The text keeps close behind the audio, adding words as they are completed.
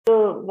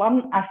the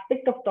one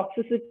aspect of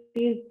toxicity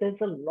is there's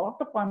a lot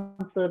of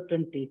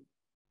uncertainty,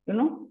 you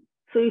know.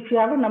 So if you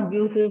have an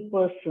abusive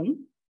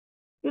person,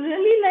 you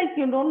really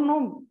you don't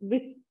know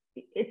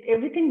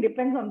everything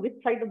depends on which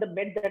side of the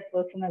bed that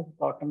person has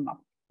gotten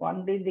up.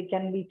 One day they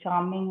can be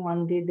charming,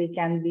 one day they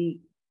can be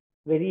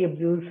very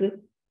abusive.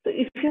 So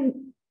if you're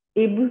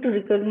able to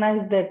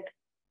recognize that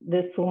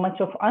there's so much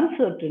of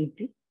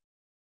uncertainty,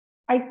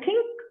 I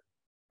think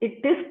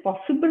it is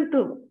possible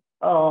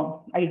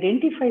to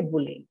identify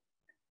bullying.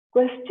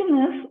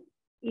 Question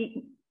is,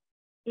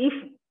 if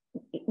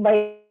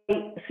by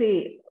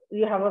say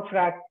you have a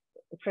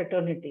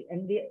fraternity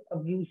and they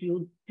abuse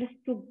you just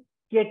to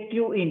get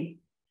you in,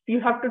 you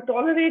have to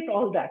tolerate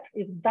all that.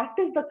 If that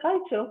is the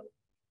culture,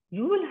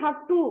 you will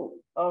have to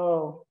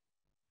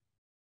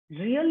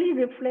really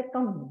reflect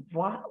on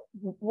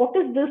what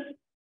is this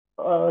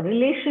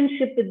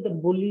relationship with the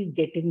bully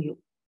getting you.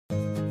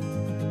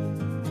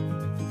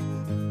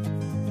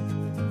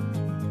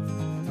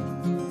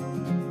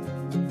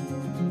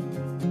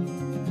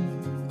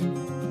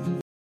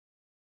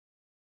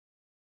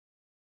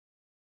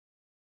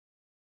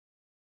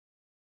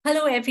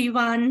 Hello,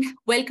 everyone.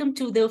 Welcome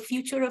to the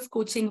Future of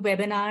Coaching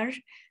webinar.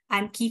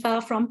 I'm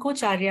Kiva from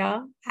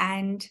Coacharya,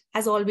 and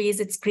as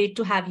always, it's great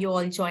to have you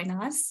all join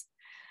us.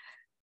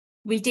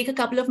 We'll take a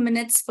couple of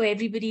minutes for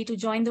everybody to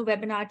join the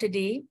webinar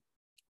today,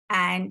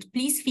 and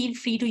please feel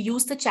free to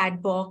use the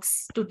chat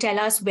box to tell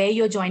us where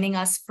you're joining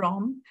us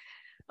from.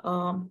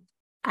 I'm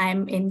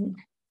in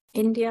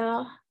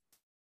India.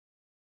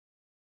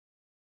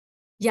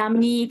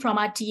 Yamini from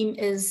our team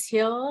is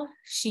here.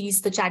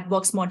 She's the chat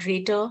box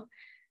moderator.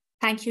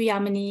 Thank you,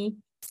 Yamini.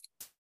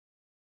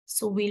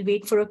 So we'll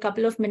wait for a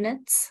couple of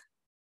minutes.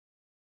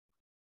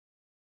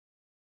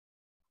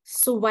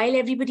 So while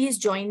everybody is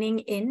joining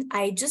in,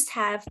 I just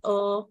have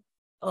a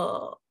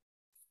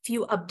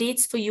few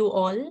updates for you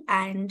all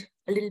and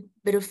a little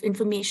bit of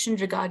information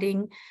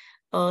regarding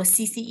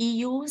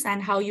CCEUs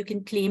and how you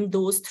can claim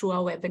those through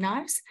our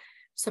webinars.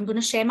 So I'm going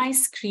to share my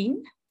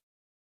screen.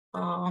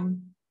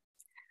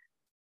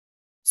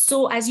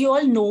 So as you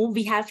all know,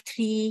 we have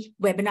 3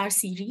 webinar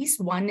series.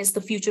 One is the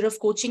Future of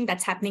Coaching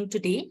that's happening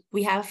today.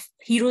 We have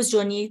Hero's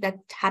Journey that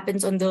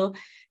happens on the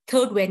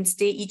 3rd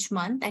Wednesday each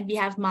month. And we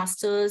have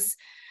Masters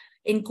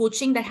in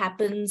Coaching that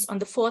happens on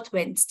the 4th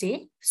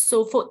Wednesday.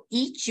 So for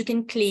each, you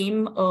can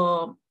claim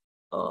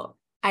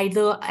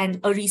either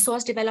a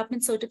resource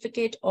development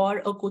certificate or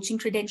a coaching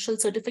credential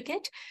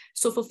certificate.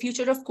 So for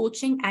Future of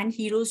Coaching and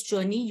Hero's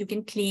Journey, you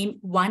can claim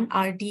 1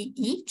 RD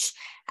each.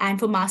 And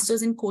for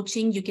Masters in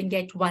Coaching, you can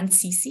get 1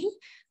 CC,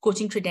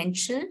 coaching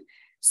credential.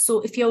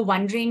 So if you're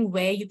wondering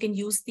where you can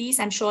use these,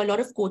 I'm sure a lot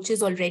of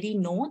coaches already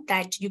know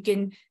that you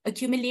can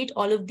accumulate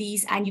all of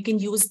these and you can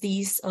use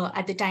these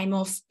at the time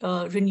of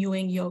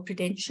renewing your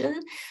credential.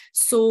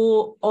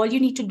 So all you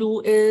need to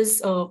do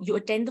is you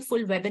attend the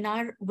full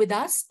webinar with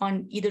us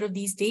on either of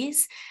these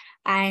days.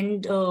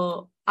 And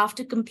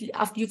after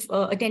you've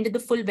attended the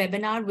full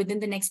webinar within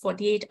the next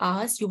 48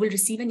 hours, you will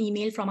receive an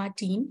email from our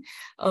team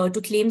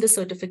to claim the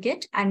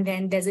certificate. And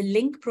then there's a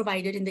link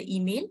provided in the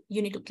email.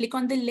 You need to click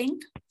on the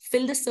link,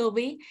 fill the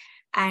survey,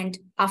 and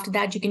after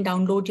that, you can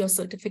download your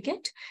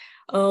certificate.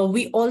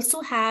 We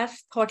also have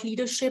thought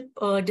leadership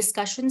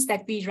discussions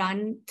that we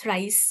run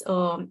thrice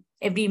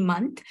every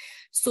month.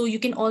 So you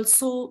can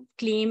also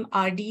claim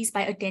RDs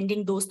by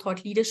attending those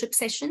thought leadership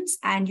sessions,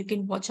 and you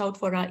can watch out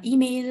for our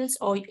emails,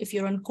 or if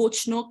you're on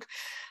Coach Nook,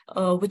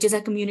 which is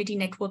a community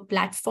network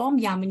platform,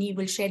 Yamini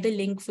will share the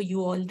link for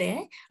you all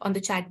there on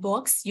the chat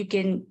box. You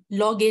can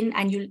log in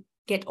and you'll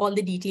get all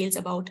the details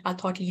about our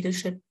thought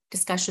leadership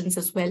discussions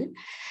as well.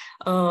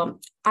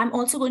 I'm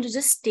also going to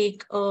just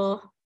take a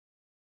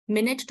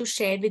minute to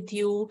share with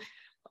you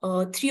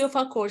 3 of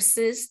our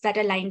courses that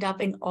are lined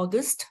up in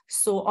August.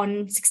 So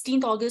on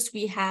 16th August,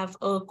 we have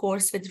a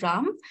course with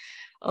Ram,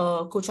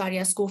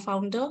 Coacharya's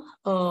co-founder.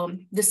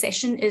 The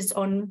session is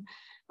on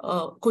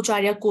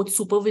Coacharya Coach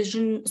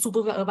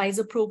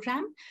Supervisor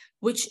Program,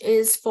 which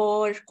is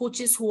for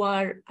coaches who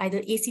are either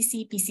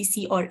ACC,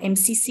 PCC, or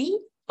MCC.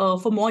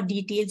 For more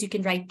details, you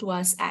can write to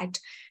us at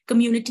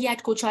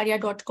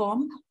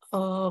community@coacharya.com.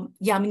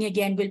 Yamini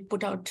again will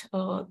put out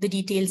the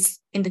details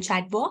in the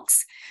chat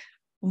box.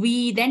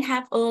 We then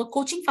have a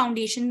coaching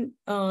foundation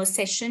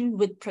session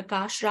with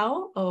Prakash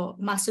Rao, a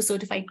master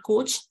certified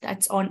coach.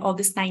 That's on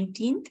August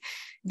 19th.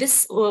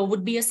 This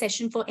would be a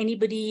session for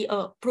anybody,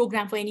 a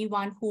program for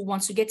anyone who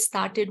wants to get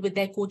started with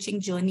their coaching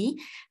journey.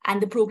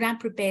 And the program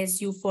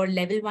prepares you for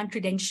level 1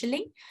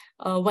 credentialing.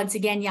 Once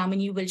again,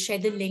 Yamini will share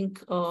the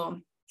link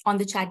on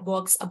the chat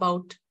box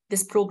about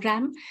this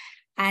program.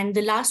 And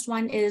the last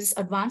one is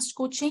advanced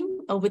coaching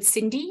with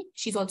Cindy.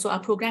 She's also our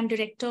program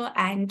director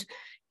and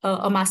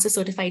a master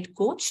certified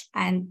coach.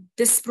 And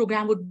this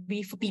program would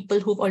be for people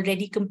who've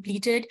already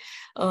completed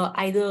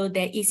either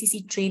their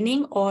ACC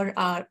training or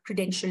are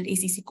credentialed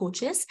ACC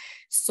coaches.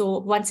 So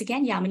once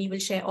again, Yamini will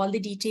share all the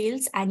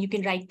details, and you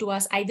can write to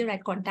us either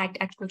at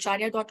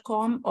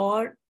contact@coacharya.com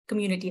or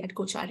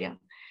community@coacharya.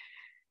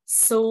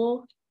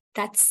 So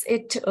that's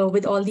it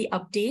with all the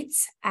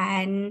updates.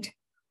 And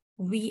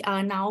we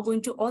are now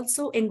going to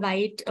also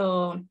invite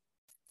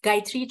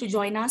Gayatri to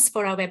join us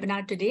for our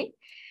webinar today.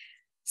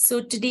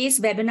 So today's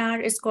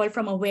webinar is called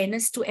From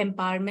Awareness to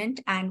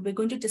Empowerment, and we're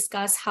going to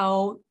discuss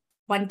how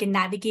one can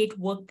navigate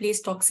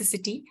workplace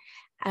toxicity.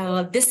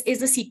 This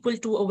is a sequel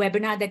to a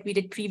webinar that we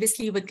did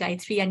previously with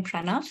Gayatri and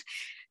Pranav.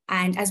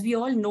 And as we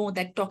all know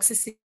that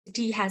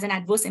toxicity has an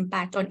adverse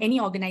impact on any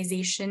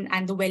organization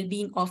and the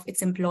well-being of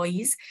its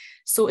employees.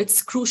 So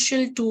it's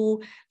crucial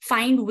to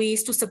find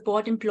ways to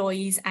support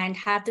employees and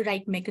have the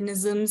right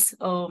mechanism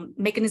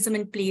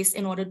in place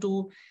in order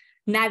to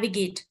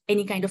navigate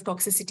any kind of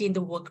toxicity in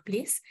the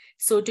workplace.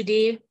 So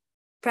today,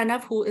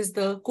 Pranav, who is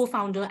the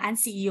co-founder and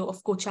CEO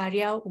of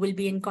Kocharya, will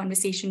be in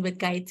conversation with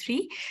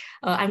Gayatri.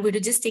 I'm going to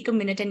just take a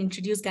minute and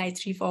introduce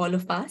Gayatri for all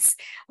of us.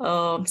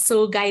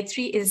 So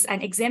Gayatri is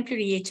an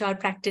exemplary HR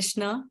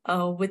practitioner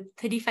with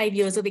 35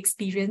 years of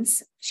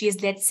experience. She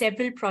has led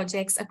several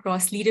projects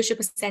across leadership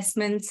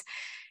assessments,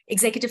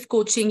 executive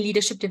coaching,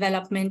 leadership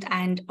development,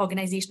 and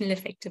organizational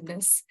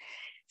effectiveness.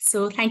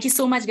 So thank you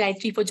so much,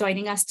 Gayatri, for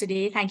joining us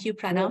today. Thank you,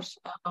 Pranav.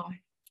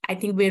 I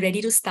think we're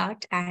ready to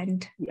start.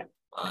 And yeah.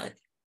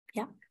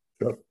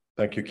 Sure.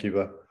 Thank you,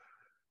 Kiva.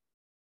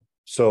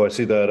 So I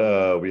see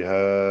that we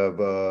have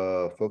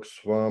folks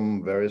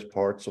from various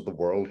parts of the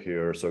world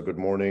here. So good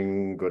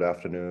morning, good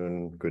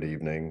afternoon, good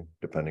evening,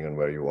 depending on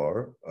where you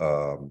are.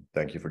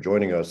 Thank you for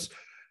joining us.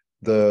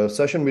 The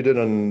session we did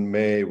in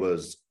May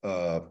was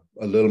a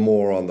little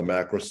more on the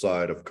macro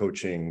side of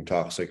coaching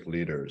toxic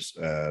leaders.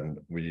 And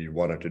we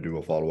wanted to do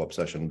a follow-up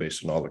session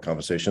based on all the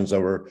conversations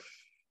that were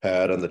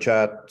had and the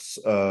chats,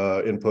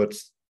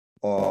 inputs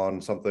on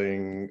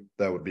something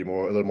that would be a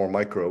little more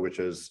micro, which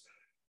is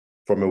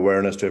from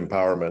awareness to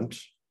empowerment,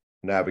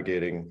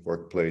 navigating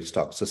workplace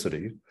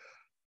toxicity.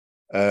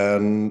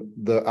 And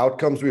the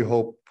outcomes we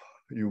hope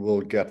you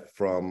will get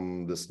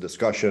from this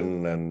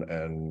discussion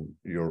and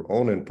your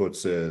own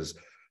inputs is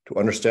to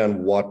understand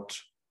what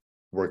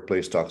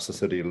workplace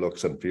toxicity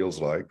looks and feels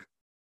like,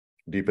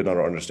 deepen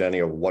our understanding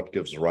of what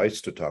gives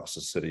rise to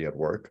toxicity at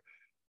work,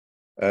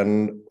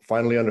 and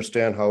finally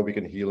understand how we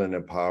can heal and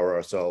empower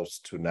ourselves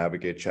to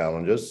navigate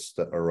challenges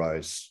that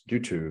arise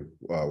due to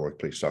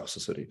workplace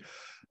toxicity.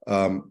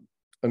 And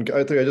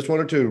I think I just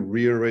wanted to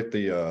reiterate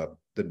the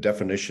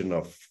definition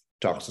of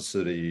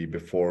toxicity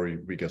before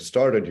we get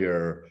started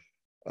here.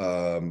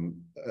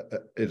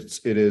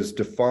 It is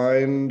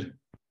defined,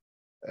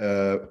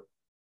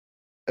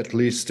 at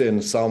least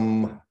in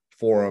some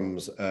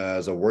forums,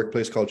 as a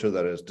workplace culture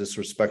that is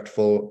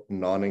disrespectful,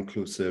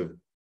 non-inclusive,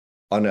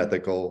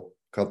 unethical,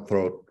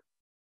 cutthroat,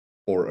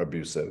 or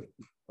abusive.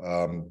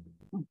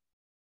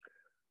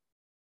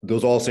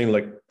 Those all seem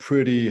like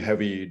pretty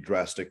heavy,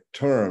 drastic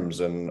terms,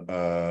 and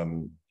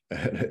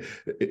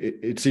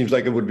it seems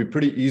like it would be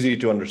pretty easy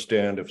to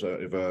understand if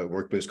a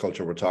workplace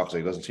culture were toxic.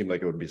 It doesn't seem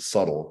like it would be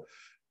subtle.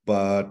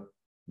 But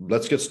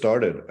let's get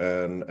started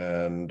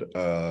and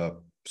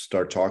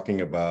start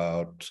talking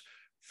about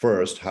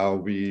first how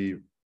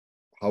we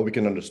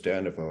can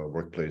understand if a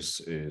workplace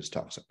is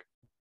toxic.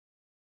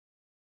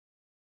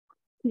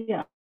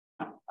 Yeah,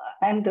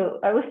 and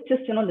I was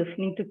just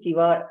listening to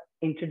Kiva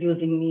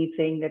introducing me,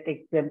 saying that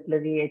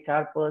exemplary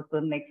HR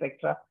person,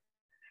 etc.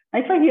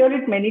 I hear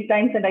it many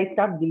times, and I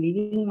start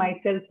believing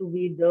myself to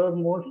be the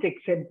most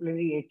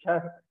exemplary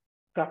HR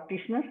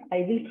practitioner.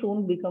 I will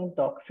soon become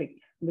toxic,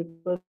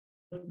 because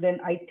then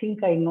I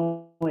think I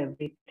know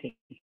everything,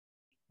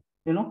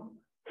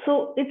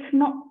 So it's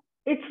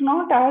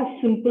not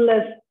as simple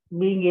as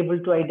being able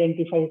to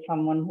identify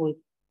someone who is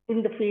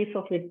in the face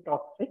of it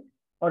toxic,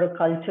 or a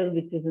culture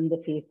which is in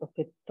the face of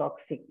it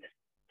toxic.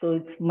 So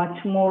it's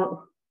much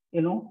more,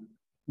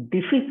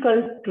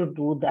 difficult to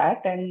do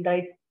that. And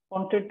I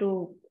wanted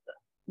to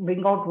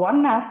bring out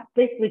one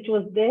aspect which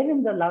was there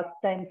in the last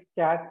time's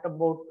chat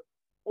about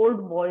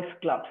old boys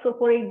club. So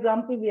for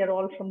example, we are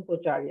all from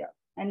Kocharya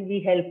and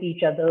we help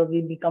each other,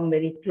 we become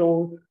very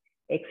close,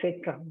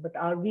 etc. But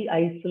are we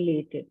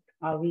isolated?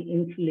 Are we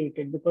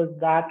insulated? Because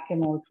that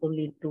can also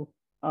lead to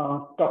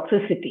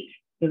toxicity,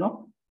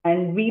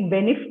 and we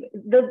benefit.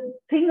 The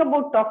thing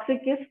about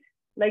toxic is,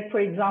 like, for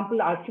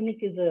example,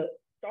 arsenic is a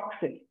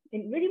toxin.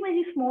 In very,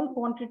 very small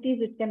quantities,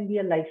 it can be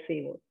a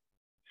lifesaver.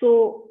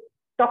 So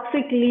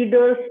toxic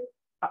leaders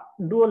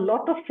do a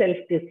lot of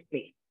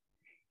self-display.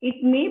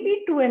 It may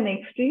be to an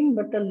extreme,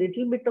 but a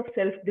little bit of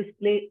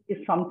self-display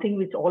is something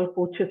which all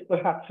coaches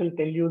perhaps will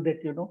tell you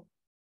that,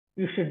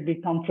 you should be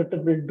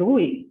comfortable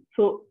doing.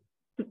 So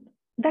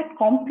that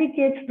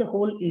complicates the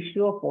whole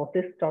issue of what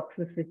is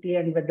toxicity,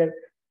 and whether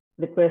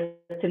the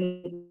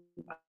question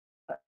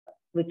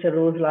which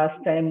arose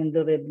last time in the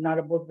webinar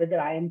about whether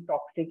I am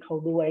toxic, how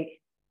do I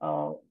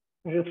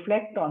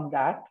reflect on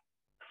that?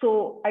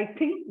 So I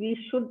think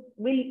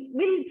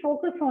we'll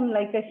focus on,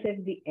 like I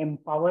said, the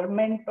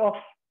empowerment of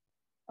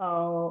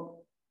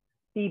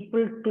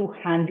people to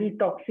handle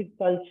toxic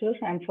cultures,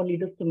 and for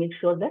leaders to make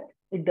sure that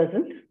it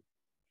doesn't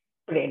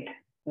spread,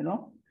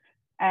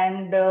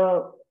 And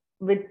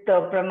with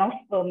Pranav's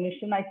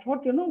permission, I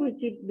thought,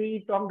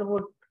 we talked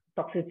about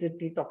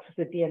toxicity,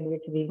 and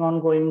which we've gone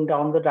going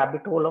down the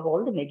rabbit hole of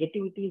all the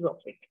negativities of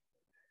it.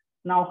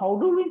 Now, how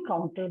do we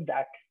counter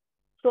that?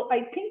 So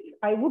I think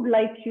I would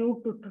like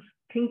you to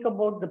think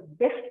about the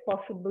best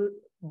possible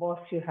boss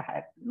you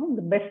had,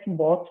 the best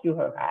boss you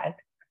have had,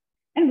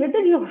 and whether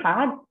you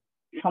had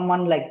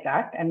someone like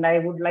that. And I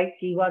would like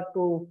Eva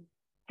to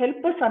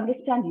help us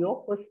understand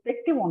your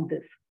perspective on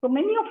this. So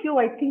many of you,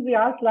 I think we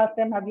asked last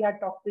time, have you had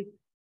toxic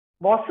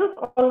bosses?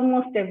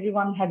 Almost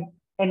everyone had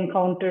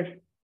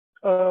encountered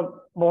a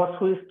boss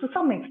who is to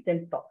some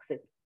extent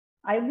toxic.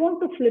 I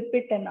want to flip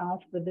it and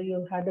ask whether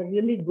you had a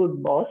really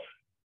good boss,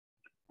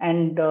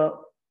 and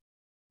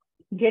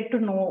get to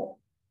know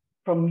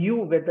from you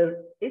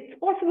whether it's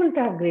possible to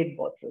have great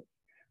bosses.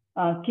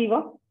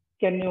 Kiva,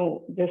 can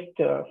you just,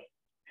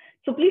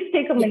 so please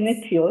take a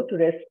minute here to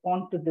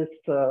respond to this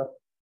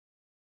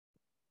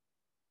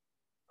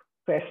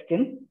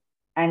question,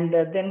 and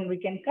then we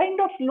can kind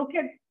of look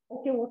at,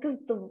 okay,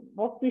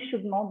 what we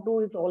should not do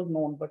is all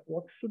known, but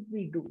what should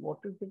we do? What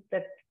is it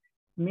that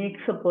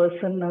makes a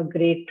person a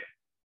great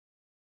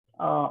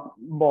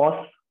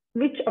boss,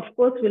 which of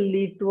course will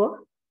lead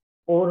to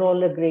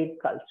overall a great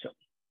culture.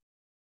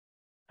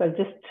 So I'll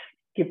just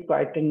keep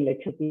quiet and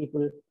let you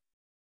people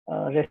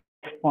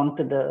respond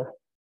to the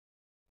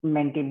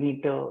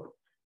Mentimeter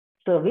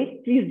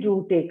survey. Please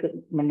do take a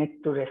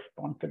minute to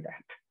respond to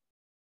that.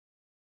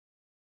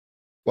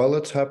 While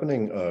that's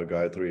happening,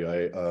 Gayatri,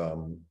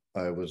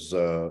 I was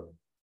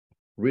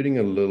reading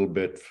a little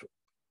bit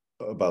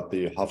about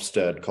the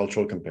Hofstede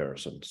cultural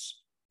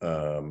comparisons,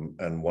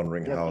 and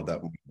wondering how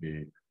that would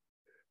be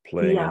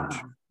playing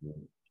into.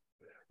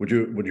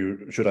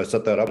 Should I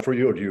set that up for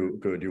you, or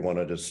do you want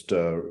to just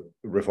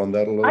riff on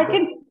that a little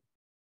bit?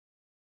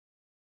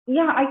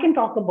 I can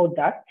talk about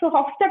that. So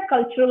Hofstede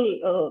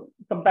cultural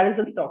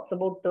comparison talks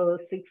about the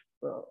 6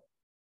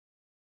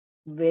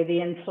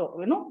 variants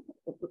of,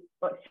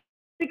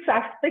 6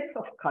 aspects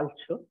of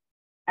culture.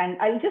 And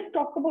I'll just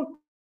talk about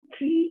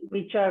 3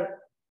 which are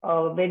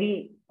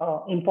very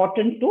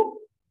important to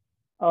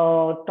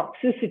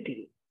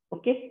toxicity.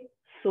 Okay,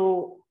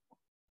 so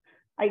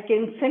I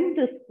can send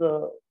this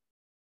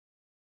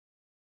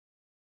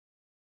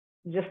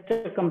just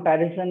a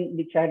comparison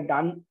which I've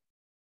done.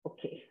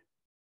 Okay.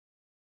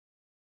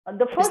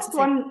 The first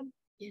one,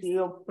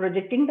 you're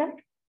projecting that?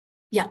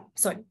 Yeah,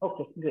 sorry.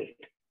 Okay, great.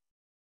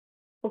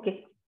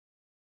 Okay.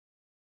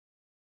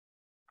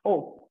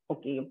 Oh,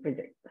 okay, you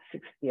project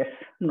 6. Yes,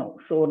 no,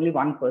 so only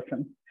 1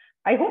 person.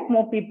 I hope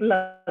more people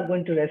are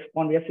going to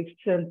respond. We have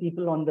 67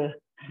 people on the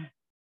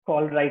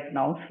call right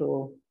now.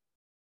 So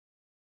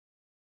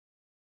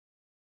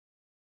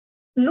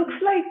looks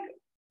like,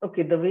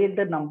 okay, the way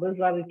the numbers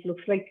are, it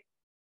looks like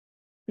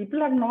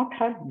people have not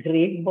had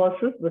great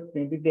bosses, but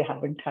maybe they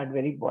haven't had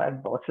very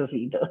bad bosses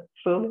either.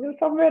 So they're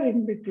somewhere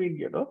in between,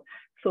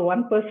 So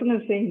 1 person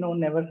is saying no,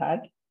 never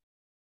had.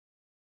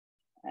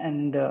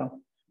 And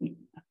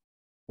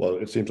well,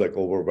 it seems like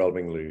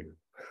overwhelmingly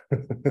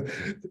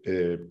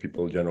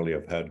people generally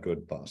have had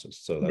good bosses.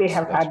 So they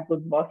have had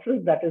good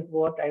bosses. That is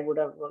what I would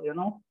have,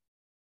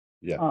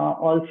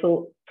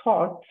 also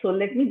thought. So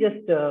let me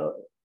just,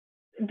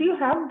 do you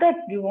have that?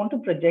 Do you want to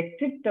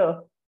project it?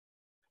 The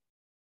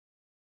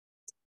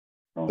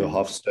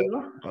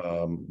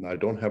Hofstede, I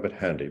don't have it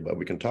handy, but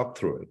we can talk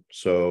through it.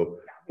 So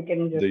we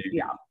can just,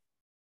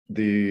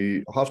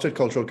 the Hofstede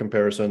cultural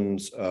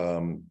comparisons,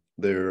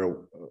 there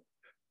are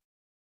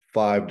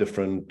 5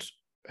 different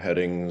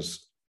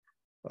headings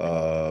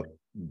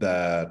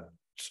that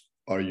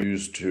are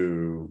used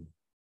to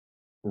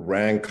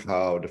rank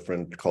how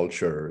different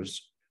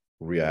cultures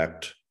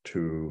react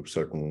to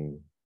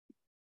certain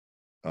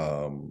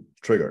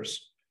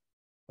triggers.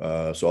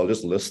 So I'll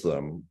just list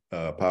them: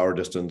 power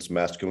distance,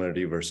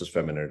 masculinity versus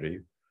femininity,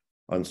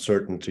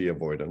 uncertainty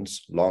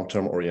avoidance,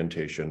 long-term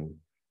orientation,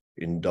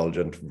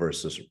 indulgent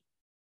versus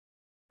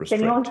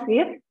restraint. Can you all see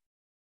it?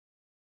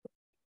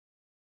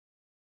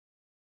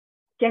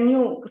 Can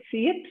you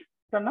see it,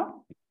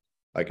 Pranav?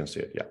 I can see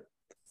it, yeah.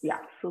 Yeah,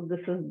 so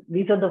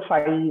these are the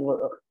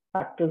 5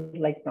 factors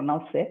like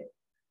Pranav said.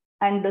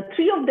 And the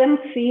 3 of them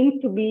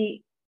seem to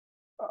be,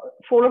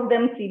 4 of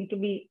them seem to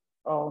be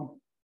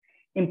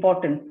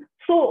important.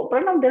 So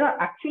Pranav, there are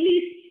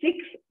actually 6,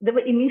 there were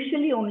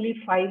initially only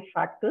 5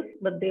 factors,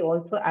 but they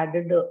also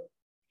added a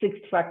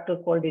 6th factor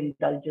called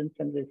indulgence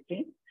and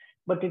restraint,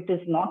 but it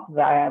is not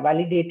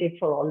validated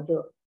for all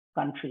the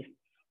countries.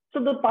 So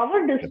the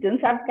power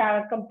distance,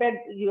 I've compared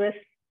US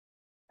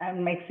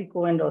and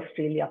Mexico and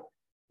Australia.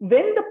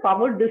 When the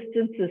power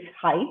distance is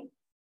high,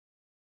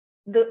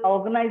 the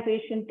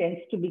organization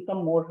tends to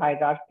become more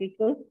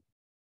hierarchical.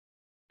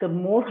 The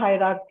more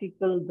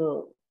hierarchical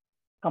the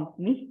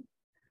company,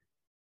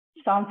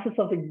 chances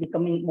of it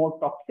becoming more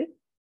toxic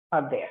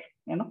are there,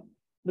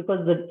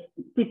 because the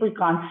people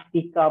can't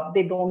speak up.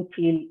 They don't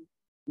feel,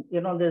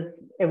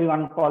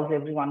 everyone calls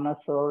everyone a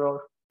sir,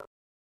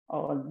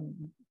 or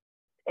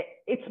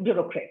it's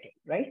bureaucratic,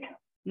 right?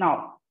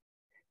 Now,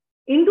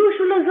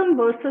 individualism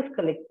versus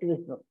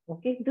collectivism.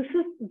 Okay,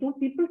 do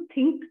people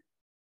think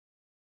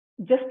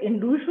just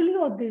individually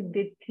or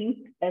they think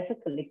as a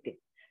collective.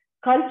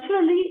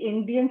 Culturally,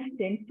 Indians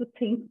tend to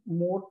think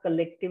more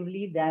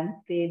collectively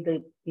than, say,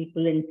 the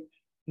people in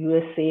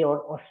USA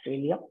or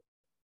Australia.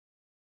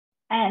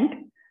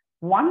 And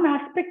one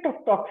aspect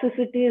of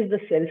toxicity is the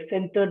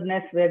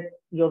self-centeredness, where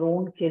your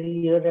own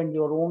career and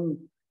your own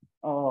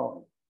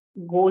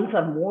goals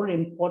are more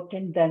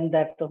important than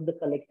that of the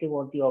collective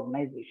or the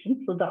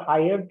organization. So the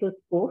higher the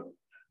score,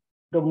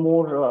 the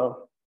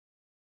more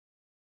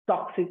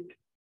toxic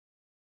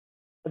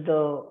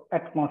the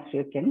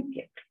atmosphere can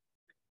get.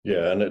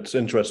 Yeah, and it's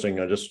interesting.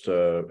 I just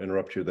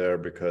interrupt you there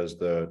because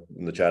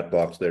in the chat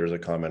box there is a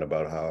comment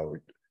about how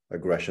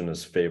aggression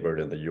is favored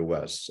in the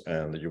U.S.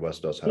 and the U.S.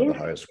 does have the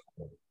highest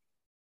score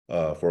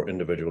for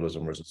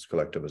individualism versus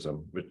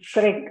collectivism. Which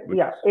correct?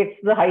 Yeah, it's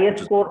the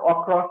highest score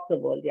across the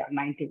world. Yeah,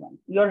 91.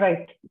 You're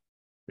right.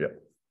 Yeah.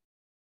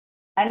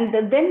 And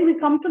then we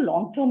come to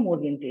long-term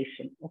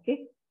orientation.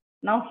 Okay.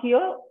 Now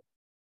here,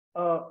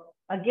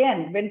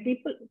 again, when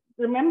people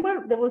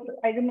remember,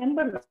 I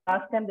remember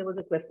last time there was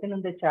a question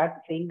in the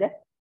chat saying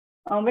that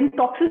when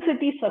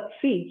toxicity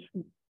succeeds,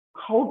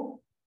 how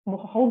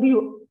do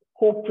you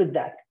cope with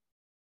that?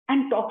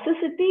 And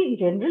toxicity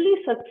generally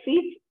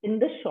succeeds in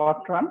the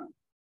short run.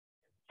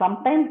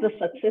 Sometimes the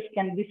success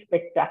can be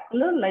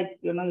spectacular, like,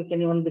 you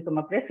can even become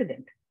a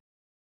president.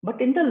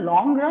 But in the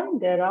long run,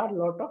 there are a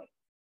lot of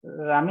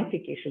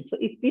ramifications. So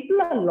if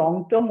people are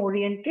long-term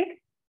oriented,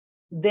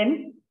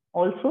 then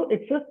also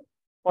it's a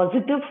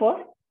positive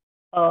for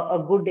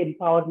a good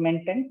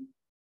empowerment and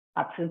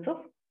absence of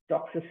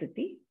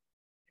toxicity.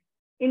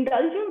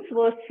 Indulgence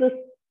versus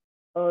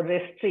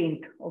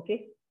restraint,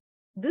 okay?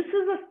 This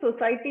is a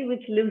society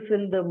which lives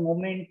in the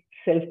moment.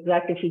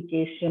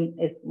 Self-gratification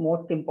is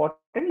most important,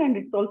 and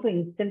it's also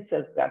instant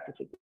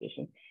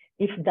self-gratification.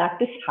 If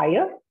that is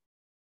higher,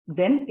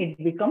 then it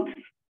becomes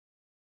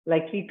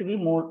likely to be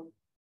more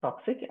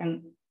toxic.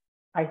 And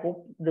I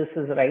hope this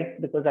is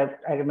right, because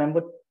I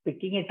remember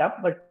picking it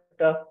up, but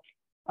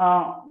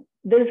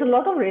there is a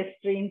lot of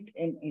restraint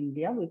in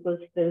India, because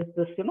there is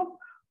this,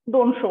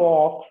 don't show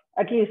off.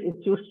 At least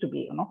it used to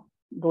be,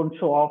 don't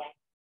show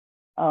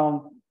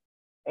off,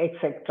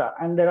 etc.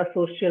 And there are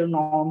social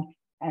norms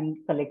and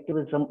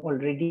collectivism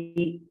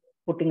already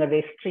putting a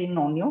restraint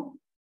on your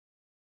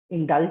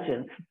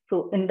indulgence.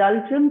 So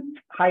indulgence,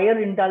 higher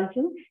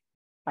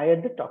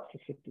the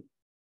toxicity,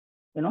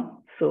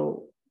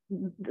 So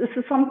this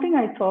is something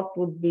I thought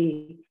would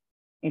be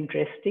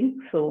interesting.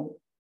 So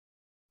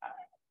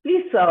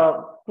please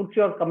put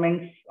your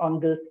comments on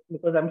this,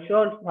 because I'm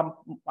sure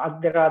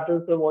there are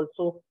others who are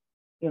also,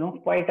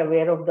 quite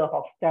aware of the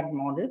Hofstad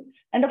model.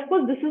 And of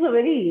course, this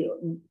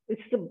is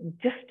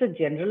just a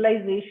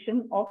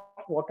generalization of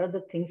what are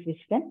the things which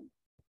can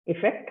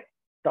affect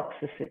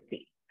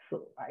toxicity.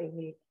 So I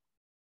will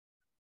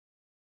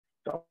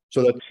stop.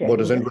 So that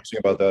what is interesting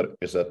about that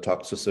is that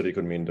toxicity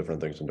could mean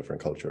different things in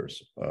different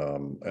cultures,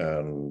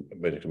 and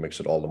basically makes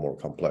it all the more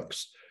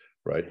complex,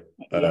 right?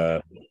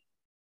 Yes.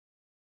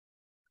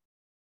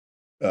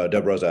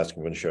 Deborah is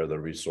asking when share the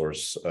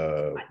resource.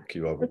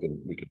 Kiva,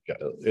 we could get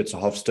it. It's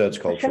Hofstad's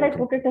culture. Shall I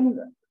put it in?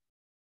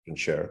 Can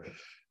share.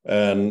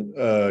 And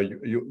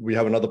we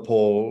have another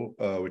poll,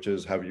 which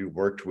is: have you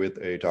worked with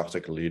a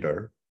toxic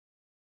leader?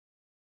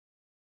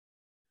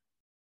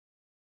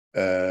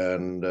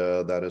 And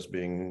that is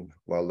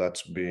while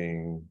that's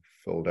being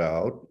filled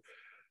out.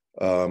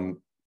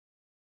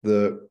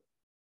 The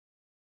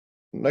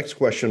next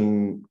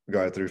question,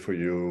 Gayatri, for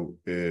you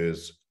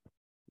is: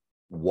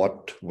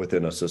 what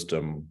within a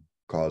system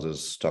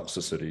causes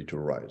toxicity to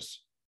rise?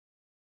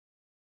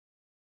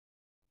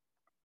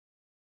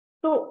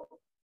 So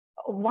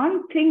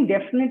one thing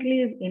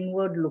definitely is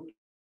inward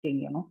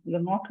looking, you're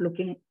not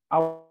looking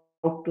out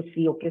to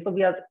see, okay, so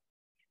we are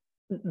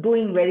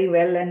doing very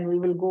well and we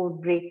will go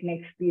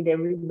breakneck speed.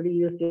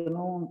 Everybody is,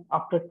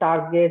 after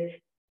targets,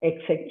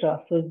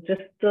 etc. So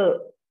just the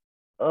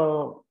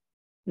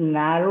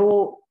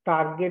narrow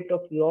target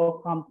of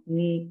your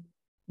company,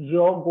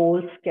 your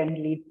goals can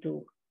lead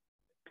to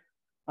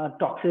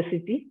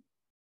toxicity.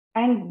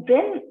 And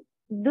then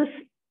this,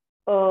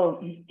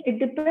 it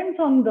depends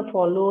on the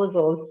followers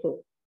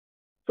also.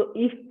 So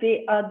if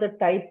they are the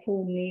type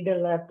who need a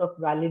lot of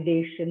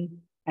validation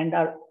and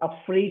are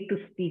afraid to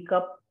speak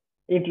up,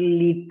 it will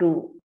lead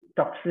to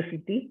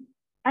toxicity.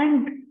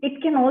 And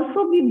it can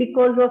also be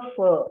because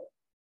of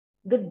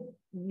the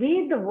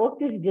way the work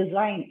is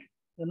designed,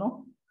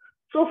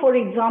 So for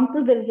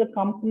example, there is a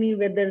company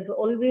where there's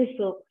always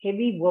a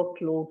heavy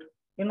workload,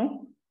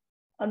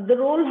 the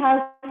role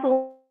has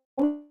so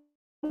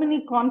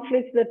many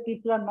conflicts that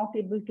people are not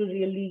able to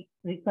really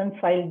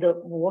reconcile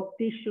what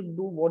they should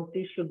do, what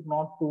they should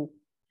not do.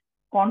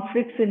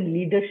 Conflicts in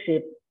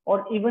leadership,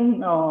 or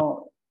even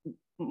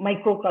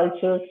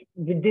microcultures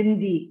within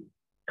the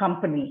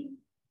company,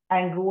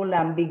 and role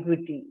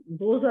ambiguity.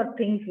 Those are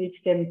things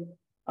which can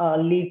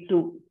lead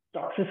to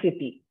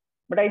toxicity.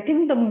 But I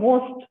think the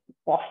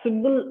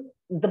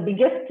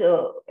biggest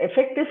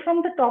effect is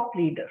from the top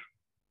leader.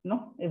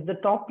 If the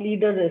top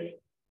leader is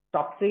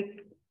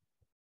toxic,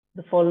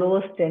 the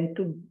followers tend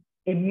to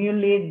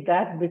emulate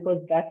that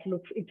because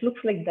it looks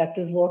like that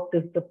is what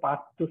is the path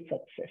to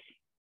success.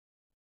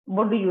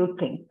 What do you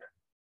think?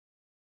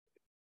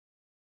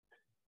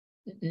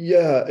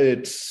 Yeah,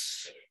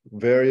 it's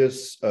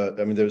various.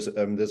 I mean, there's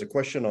a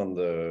question on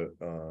the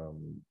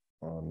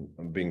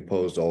on being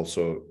posed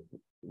also,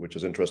 which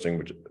is interesting.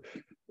 Which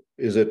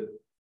is it?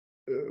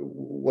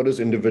 What is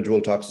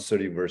individual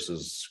toxicity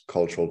versus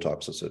cultural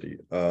toxicity?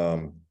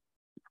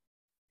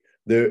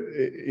 There,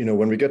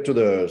 when we get to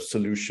the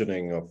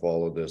solutioning of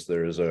all of this,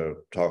 there's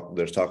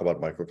talk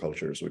about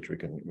microcultures, which we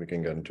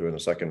can get into in a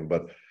second.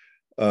 But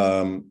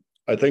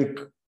I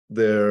think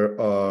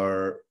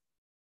there's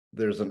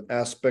an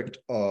aspect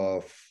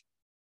of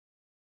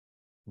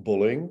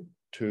bullying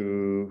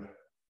that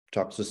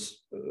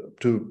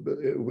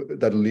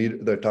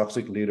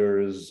toxic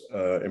leaders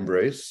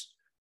embrace,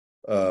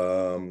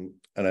 and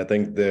I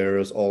think there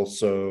are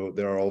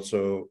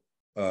also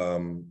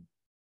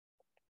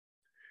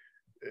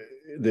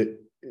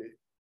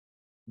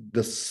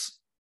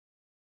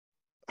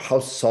how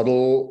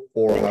subtle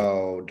or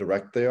how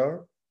direct they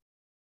are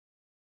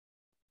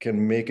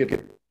can make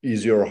it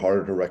easier or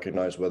harder to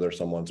recognize whether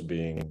someone's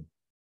being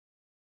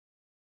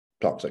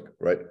toxic,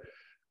 right?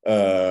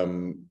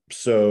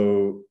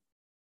 So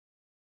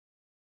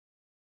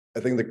I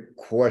think the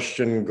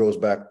question goes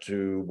back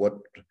to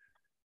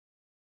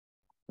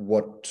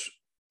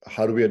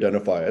how do we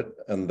identify it?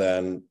 And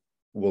then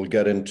we'll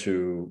get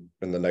into,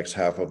 in the next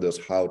half of this,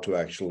 how to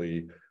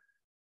actually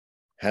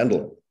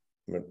handle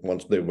it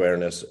once the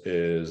awareness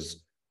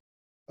is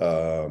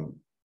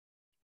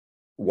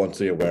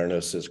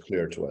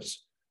clear to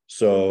us.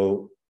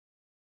 So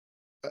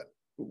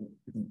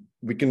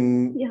we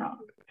can... Yeah.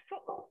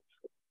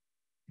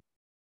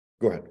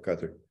 Go ahead,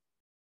 Gayatri.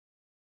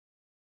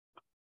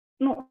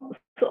 No,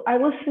 so I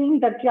was saying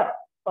that,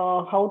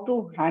 how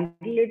to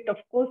handle it, of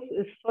course,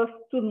 is first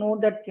to know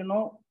that,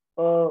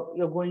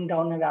 you're going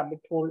down a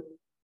rabbit hole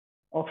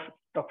of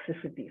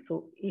toxicity.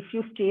 So if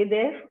you stay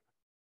there,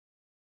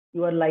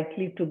 you are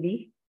likely to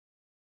be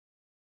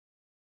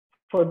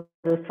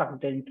further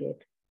sucked into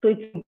it. So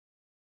it's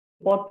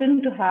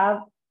important to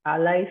have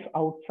allies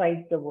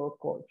outside the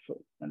work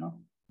also,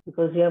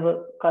 because you have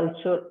a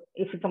culture.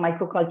 If it's a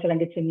microculture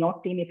and it's in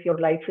your team, if your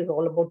life is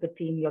all about the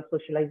team, you're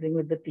socializing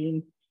with the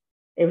team,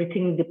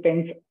 everything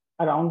depends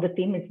around the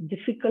team, it's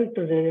difficult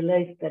to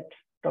realize that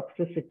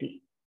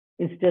toxicity.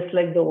 It's just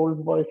like the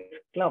old boys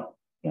club,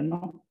 They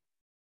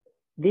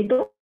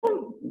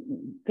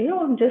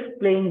are just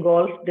playing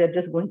golf, they're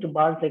just going to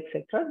bars,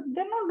 etc.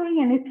 They're not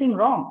doing anything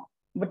wrong.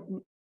 But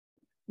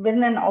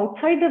when an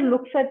outsider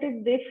looks at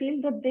it, they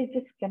feel that they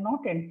just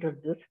cannot enter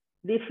this.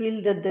 They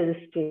feel that there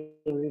is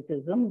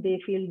favoritism. They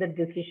feel that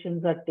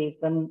decisions are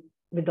taken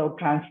without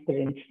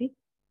transparency,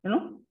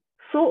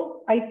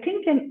 So I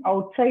think an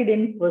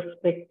outside-in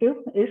perspective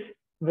is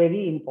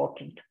very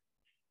important.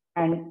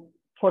 And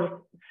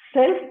for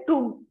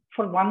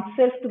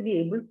oneself to be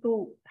able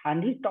to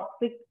handle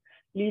toxic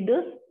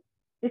leaders,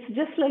 it's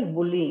just like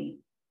bullying.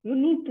 You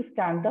need to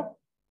stand up,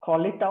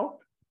 call it out,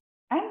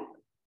 and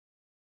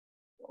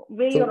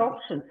weigh your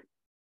options.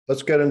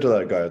 Let's get into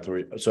that,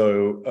 Gayatri.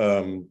 So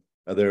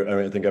I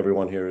think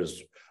everyone here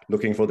is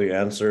looking for the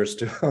answers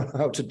to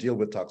how to deal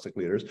with toxic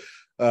leaders.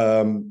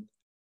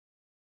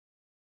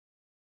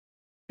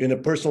 In a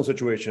personal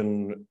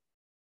situation,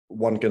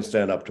 one can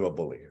stand up to a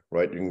bully,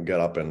 right? You can get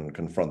up and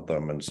confront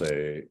them and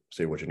say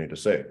what you need to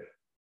say.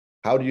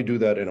 How do you do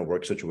that in a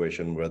work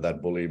situation where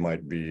that bully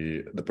might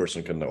be, the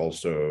person can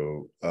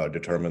also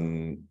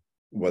determine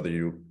whether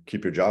you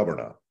keep your job or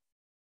not?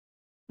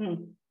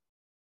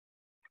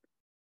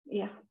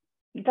 Yeah,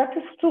 that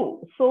is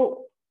true.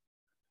 So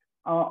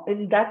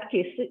in that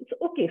case, it's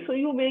okay. So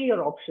you weigh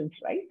your options,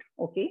 right?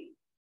 Okay.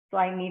 So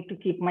I need to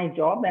keep my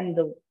job and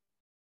the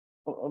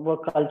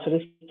work culture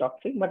is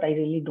toxic, but I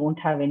really don't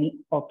have any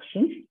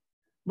options.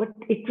 But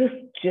it was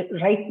just,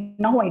 right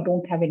now, I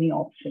don't have any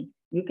options.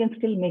 You can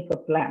still make a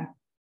plan,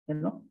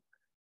 and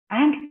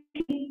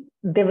keep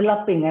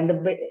developing. And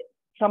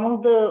some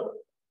of the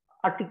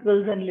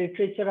articles and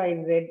literature I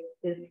read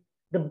is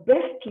the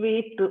best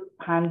way to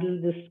handle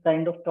this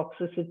kind of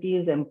toxicity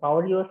is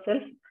empower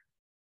yourself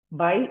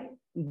by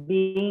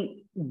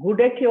being good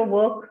at your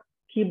work,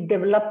 keep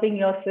developing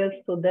yourself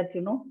so that,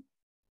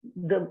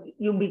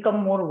 you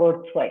become more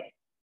worthwhile,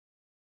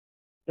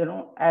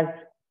 as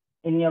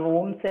in your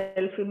own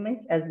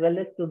self-image as well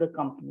as to the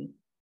company.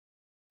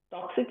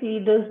 Toxic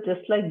leaders,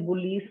 just like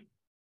bullies,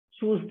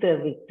 choose their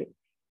victims,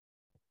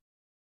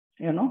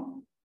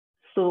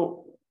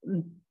 So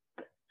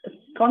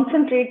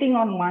concentrating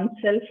on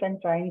oneself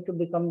and trying to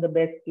become the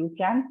best you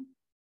can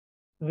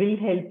will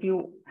help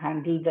you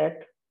handle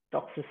that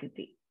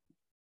toxicity.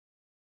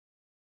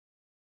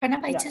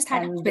 Pranav, I just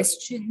had a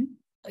question.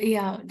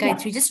 Yeah,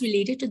 Gayatri, just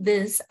related to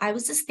this, I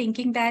was just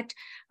thinking that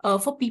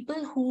for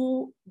people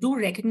who do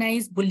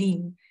recognize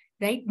bullying,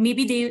 right?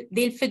 Maybe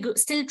they'll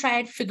still try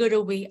and figure a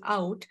way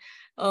out.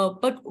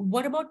 But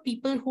what about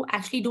people who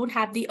actually don't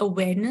have the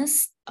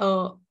awareness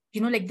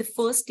like the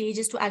first stage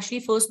is to actually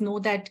first know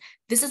that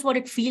this is what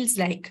it feels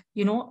like,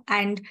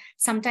 and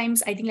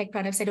sometimes I think like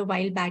Pranav said a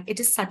while back, it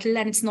is subtle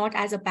and it's not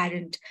as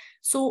apparent.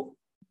 So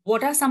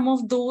what are some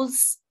of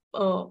those,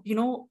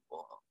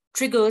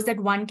 triggers that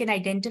one can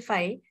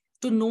identify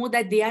to know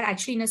that they are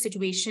actually in a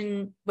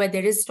situation where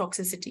there is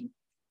toxicity?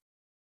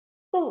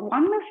 So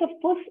one is, of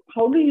course,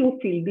 how do you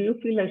feel? Do you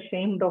feel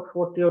ashamed of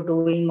what you're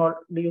doing, or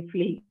do you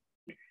feel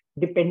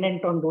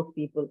dependent on those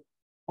people?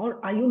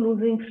 Or are you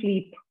losing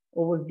sleep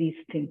over these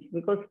things?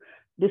 Because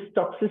this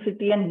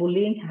toxicity and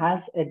bullying has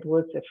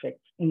adverse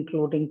effects,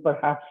 including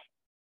perhaps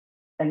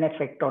an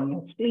effect on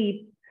your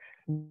sleep,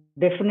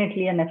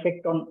 definitely an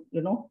effect on,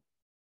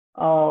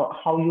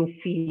 how you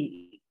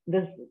feel.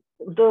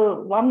 The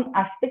one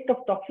aspect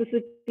of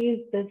toxicity is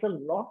there's a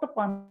lot of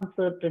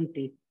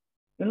uncertainty,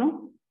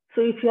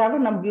 So if you have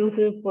an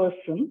abusive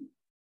person,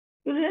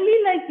 you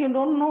really you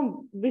don't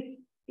know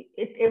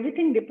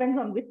everything depends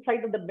on which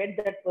side of the bed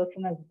that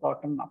person has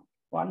gotten up.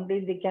 One day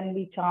they can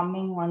be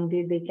charming, one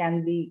day they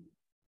can be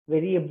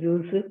very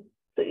abusive.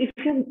 So if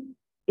you're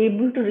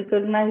able to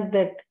recognize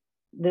that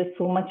there's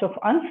so much of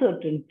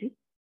uncertainty,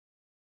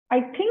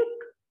 I think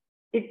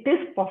it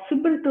is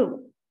possible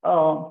to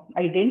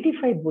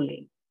identify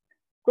bullying.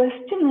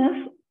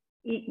 Question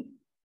is,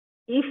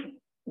 if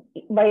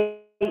by,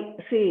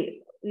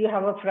 say, you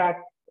have a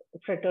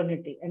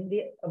fraternity and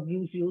they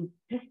abuse you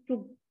just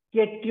to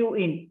get you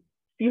in,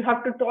 you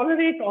have to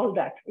tolerate all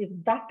that. If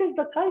that is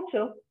the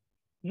culture,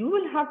 you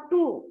will have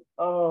to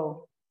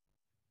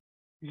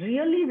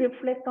really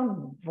reflect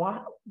on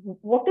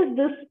what is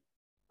this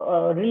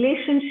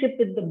relationship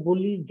with the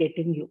bully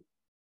getting you,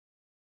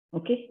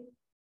 okay?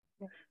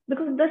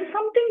 Because there is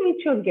something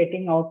which you're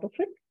getting out of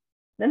it.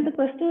 Then the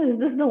question is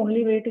this the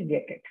only way to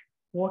get it?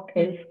 What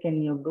else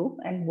can you do,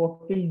 and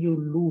what will you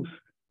lose?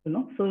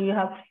 So you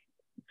have,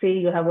 say,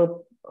 you have a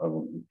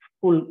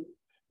school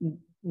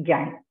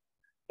gang,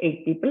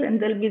 8 people, and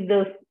there'll be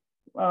the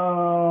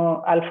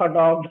alpha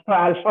dog,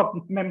 alpha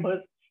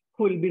members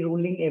who will be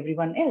ruling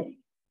everyone else.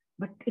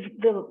 But if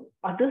the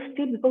others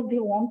stay because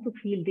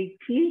they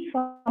feel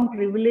some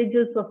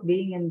privileges of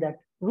being in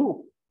that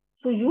group.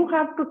 So you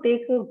have to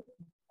take a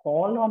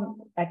call on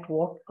at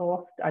what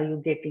cost are you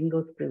getting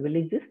those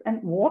privileges,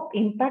 and what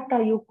impact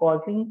are you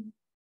causing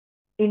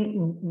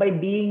by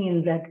being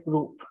in that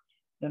group.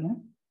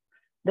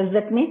 Does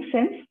that make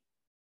sense?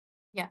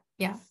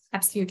 Yeah,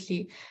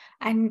 absolutely.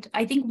 And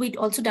I think we'd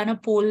also done a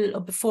poll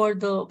before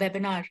the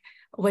webinar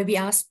where we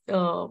asked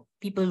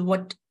people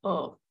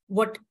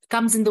what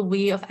comes in the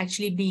way of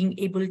actually being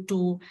able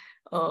to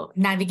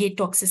navigate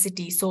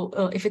toxicity. So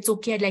if it's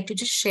okay, I'd like to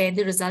just share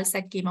the results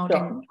that came out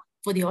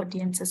for the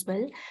audience as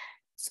well.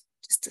 So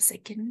just a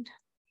second.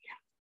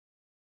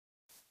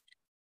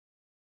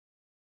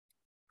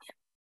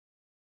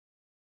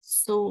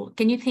 So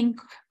can you think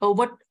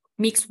what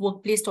makes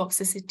workplace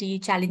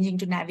toxicity challenging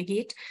to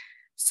navigate?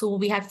 So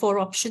we had 4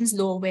 options: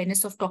 low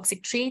awareness of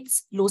toxic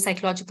traits, low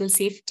psychological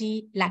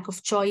safety, lack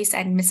of choice,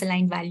 and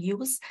misaligned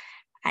values.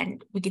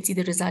 And we can see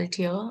the result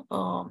here.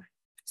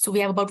 So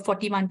we have about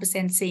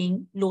 41%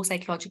 saying low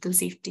psychological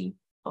safety,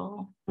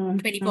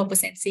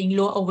 24% saying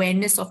low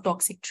awareness of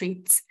toxic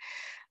traits,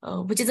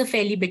 which is a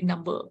fairly big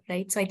number,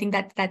 right? So I think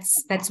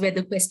that's where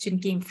the question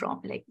came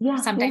from.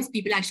 Sometimes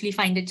people actually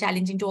find it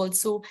challenging to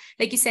also,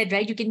 like you said,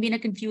 right? You can be in a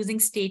confusing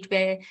state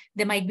where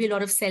there might be a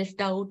lot of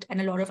self-doubt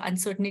and a lot of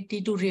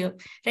uncertainty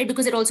right?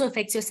 Because it also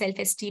affects your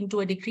self-esteem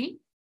to a degree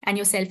and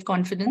your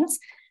self-confidence.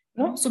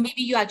 So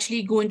maybe you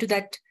actually go into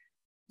that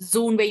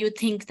zone where you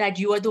think that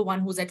you are the one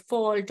who's at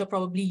fault, or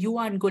probably you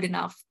aren't good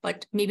enough,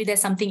 but maybe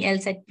there's something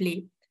else at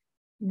play.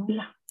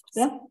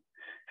 Yeah.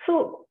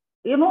 So,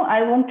 there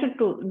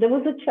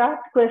was a chat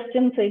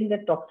question saying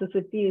that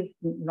toxicity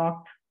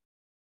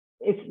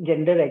it's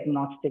gender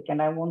agnostic.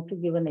 And I want to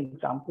give an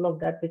example of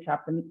that, which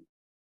happened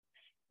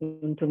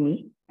to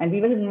me. And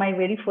even in my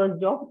very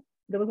first job,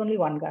 there was only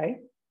one guy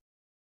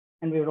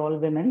and we were all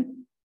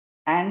women.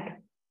 And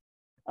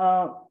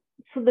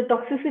so the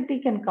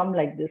toxicity can come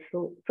like this.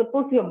 So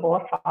suppose your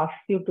boss asks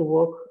you to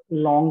work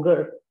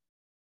longer,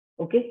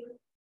 okay?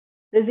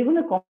 There's even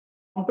a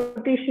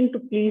competition to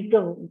please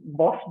the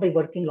boss by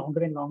working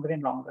longer and longer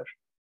and longer.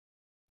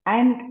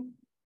 And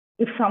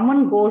if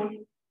someone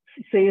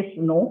says,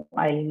 no,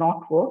 I'll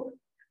not work,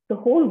 the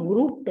whole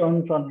group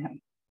turns on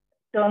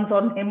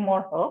him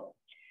or her.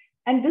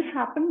 And this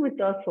happened with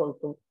us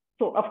also.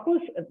 So of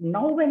course,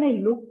 now when I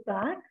look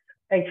back,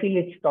 I feel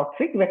it's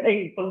toxic. When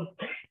I was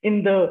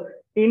in the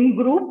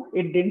in-group,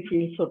 it didn't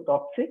feel so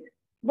toxic.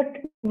 But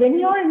when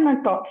you're in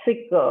a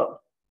toxic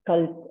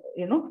cult,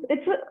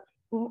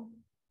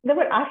 there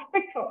were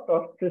aspects of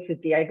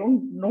toxicity. I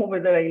don't know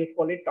whether I will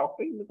call it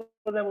toxic, because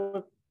it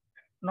was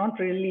not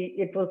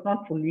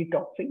fully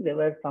toxic. There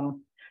were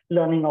some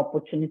learning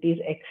opportunities,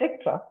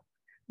 etc.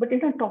 But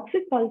in a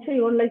toxic culture,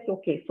 you're like,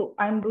 okay, so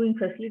I'm doing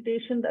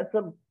facilitation.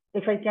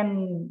 If I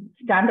can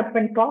stand up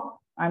and talk,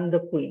 I'm the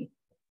queen,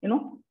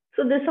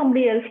 So there's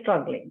somebody else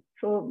struggling.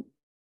 So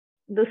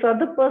this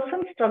other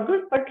person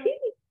struggled, but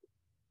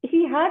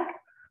he had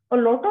a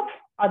lot of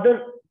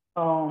other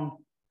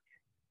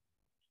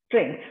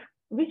strengths,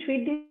 which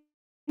we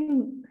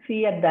didn't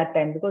see at that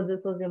time because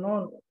this was,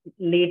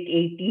 late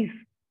 80s.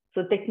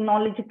 So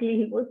technologically,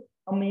 he was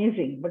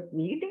amazing, but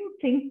we didn't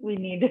think we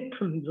needed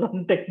to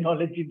learn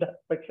technology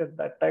that much at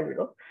that time.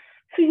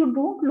 So you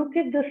don't look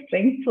at the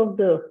strengths of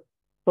the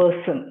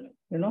person.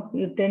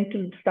 You tend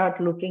to start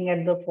looking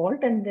at the fault,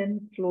 and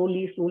then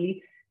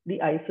slowly,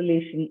 the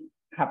isolation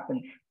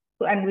happens.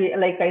 So, and we,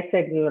 like I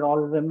said, we were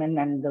all women,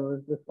 and there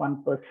was this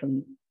one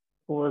person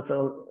who was,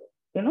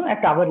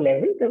 at our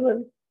level. There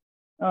was,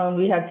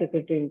 we had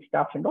secretary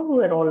staff and all who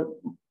were all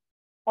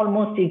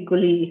almost equal.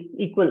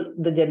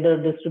 The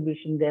gender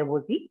distribution there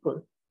was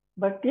equal.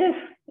 But yes,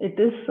 it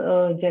is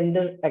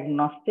gender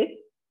agnostic,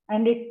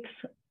 and it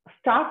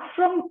starts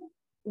from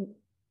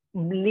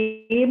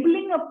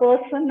labeling a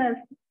person as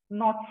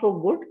not so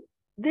good.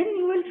 Then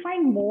you will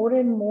find more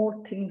and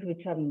more things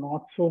which are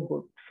not so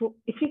good. So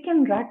if you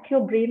can rack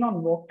your brain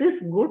on what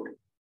is good,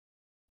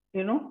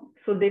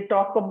 so they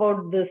talk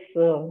about this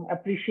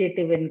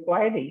appreciative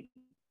inquiry.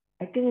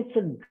 I think it's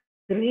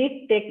a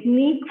great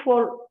technique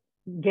for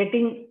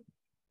getting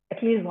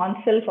at least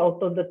oneself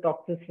out of the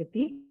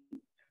toxicity,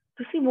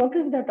 to see what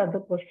is that other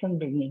person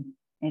bringing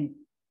and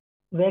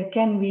where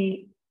can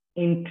we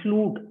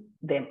include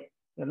them,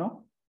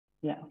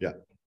 Yeah.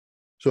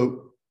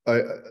 So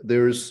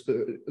there's,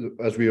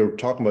 as we were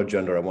talking about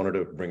gender, I wanted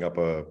to bring up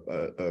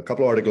a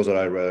couple of articles that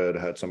I read,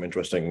 had some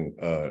interesting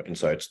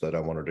insights that I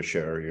wanted to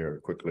share here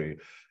quickly,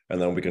 and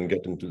then we can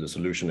get into the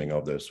solutioning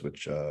of this,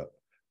 which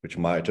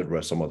might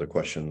address some other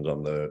questions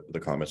on the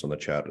comments on the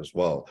chat as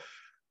well.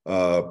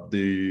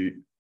 The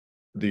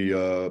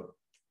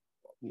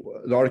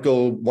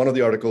article, one of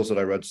the articles that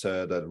I read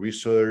said that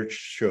research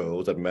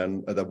shows that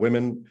women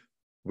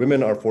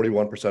are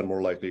 41%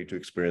 more likely to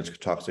experience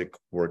toxic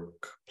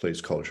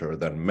workplace culture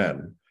than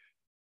men.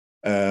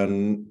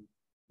 And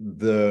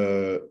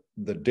the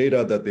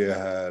data that they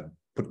had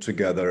put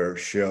together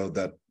showed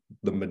that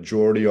the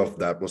majority of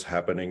that was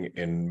happening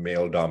in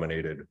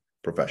male-dominated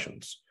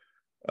professions.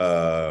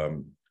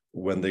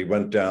 When they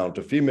went down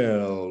to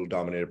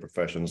female-dominated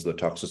professions, the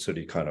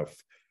toxicity kind of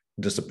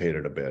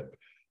dissipated a bit.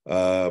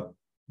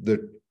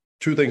 The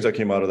two things that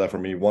came out of that for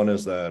me, one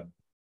is that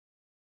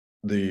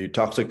the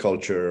toxic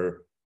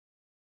culture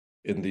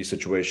in these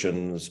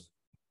situations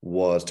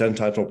was 10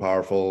 times more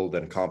powerful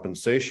than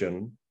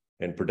compensation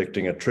in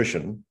predicting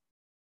attrition,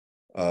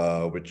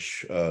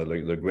 which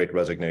like the Great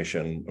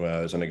Resignation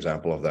is an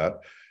example of that.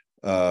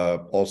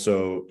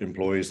 Also,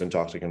 employees in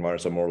toxic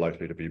environments are more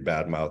likely to be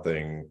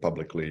bad-mouthing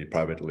publicly,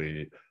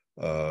 privately,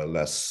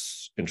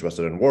 less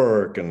interested in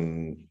work,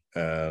 and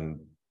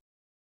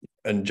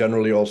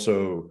generally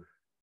also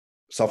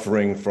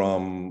suffering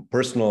from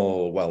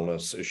personal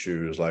wellness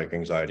issues like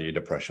anxiety,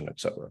 depression,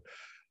 etc.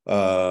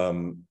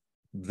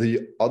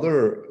 The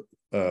other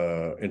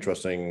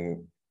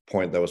interesting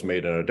point that was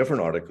made in a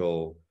different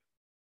article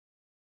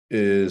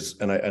is,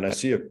 and I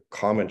see a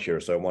comment here,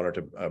 so I wanted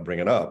to bring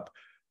it up.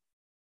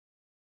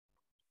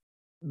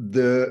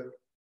 There's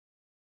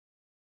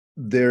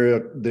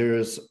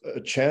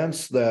a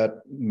chance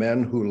that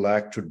men who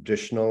lack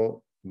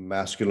traditional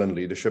masculine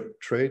leadership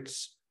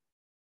traits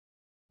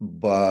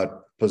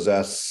but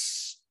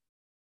possess,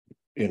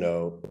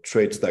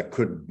 traits that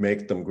could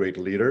make them great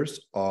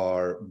leaders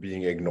are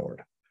being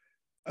ignored.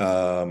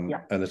 And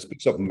it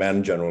speaks of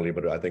men generally,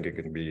 but I think it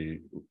can be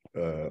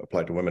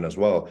applied to women as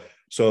well.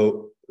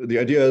 So the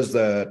idea is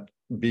that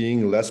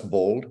being less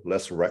bold,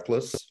 less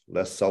reckless,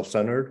 less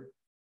self-centered,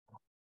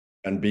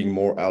 and being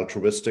more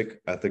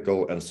altruistic,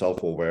 ethical, and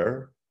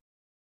self-aware,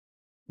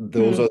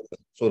 those are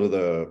sort of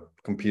the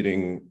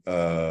competing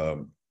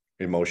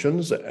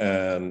emotions.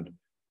 And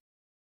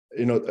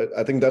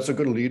I think that's a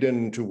good lead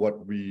into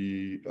what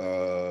we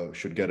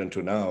should get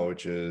into now,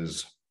 which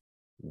is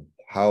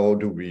how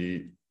do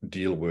we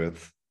deal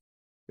with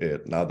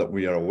it now that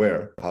we are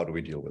aware? How do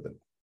we deal with it?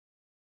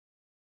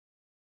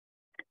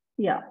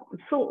 Yeah.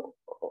 So,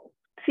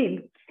 see,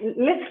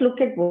 let's look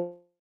at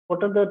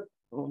what are the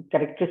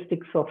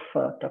characteristics of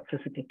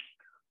toxicity.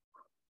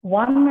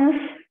 One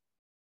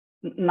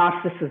is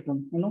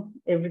narcissism.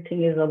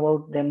 Everything is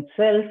about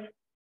themselves,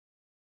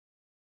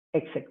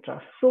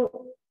 etc.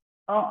 So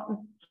I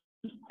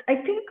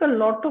think a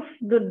lot of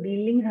the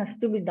dealing has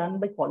to be done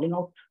by calling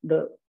out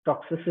the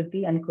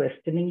toxicity and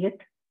questioning it.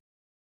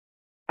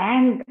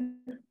 And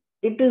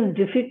it is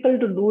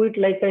difficult to do it,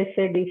 like I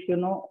said, if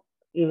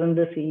even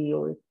the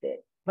CEO is there.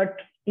 But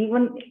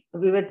even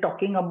we were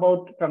talking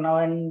about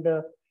Pranav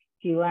and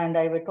Kiva and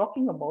I were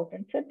talking about,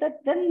 and said that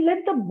then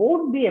let the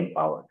board be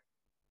empowered.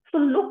 So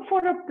look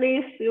for a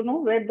place,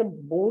 where the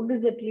board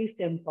is at least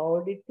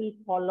empowered. It will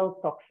call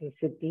out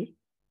toxicity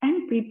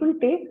and people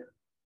take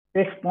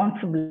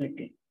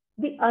responsibility.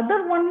 The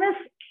other one is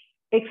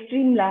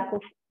extreme lack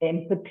of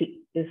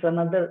empathy is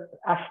another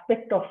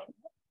aspect of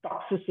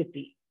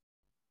toxicity.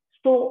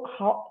 So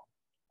how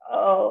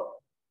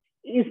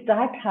is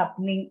that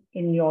happening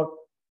in your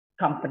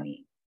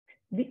company?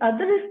 The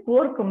other is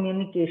poor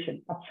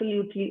communication,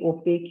 absolutely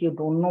opaque. You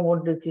don't know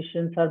what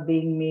decisions are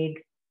being made.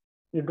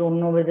 You don't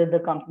know whether the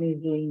company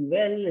is doing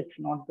well, it's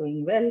not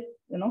doing well.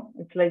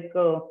 It's like,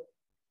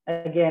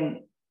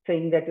 again,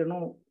 saying that,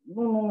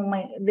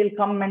 they'll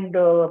come and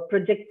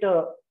project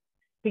a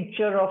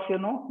picture of,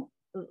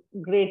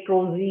 great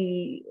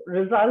rosy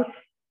results,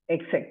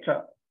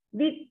 etc.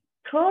 The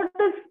third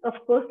is, of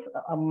course,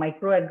 a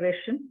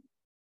microaggression,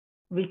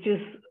 which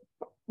is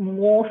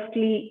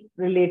mostly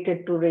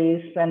related to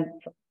race and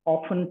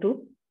often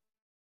to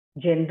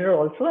gender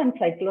also. And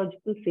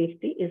psychological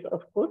safety is,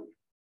 of course,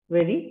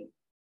 very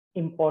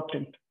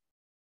important.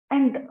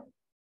 And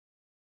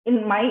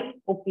in my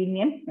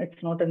opinion,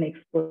 it's not an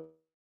expert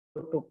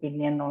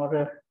opinion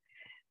or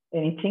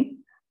anything.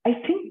 I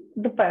think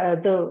the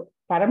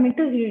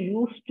parameters you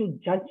use to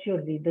judge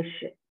your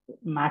leadership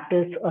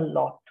matters a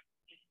lot.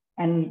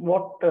 And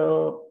what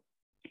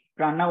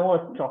Prana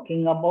was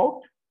talking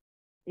about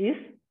is,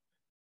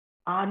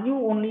 are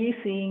you only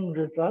seeing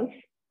results?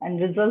 And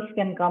results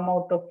can come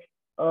out of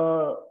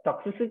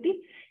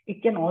toxicity.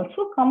 It can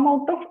also come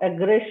out of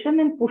aggression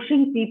and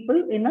pushing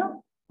people in a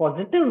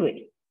positive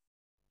way.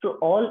 So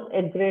all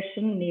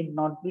aggression need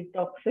not be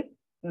toxic.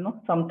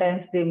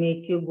 Sometimes they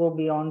make you go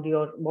beyond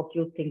what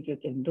you think you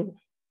can do.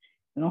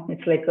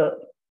 It's like a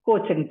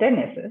coach in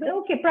tennis.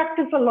 Okay,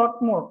 practice a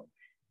lot more.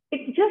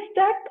 It's just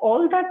that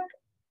all that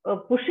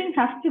pushing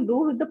has to do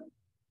with the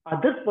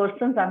other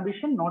person's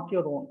ambition, not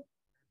your own.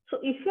 So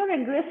if you're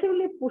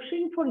aggressively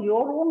pushing for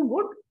your own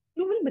good,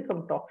 you will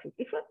become toxic.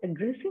 If you're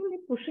aggressively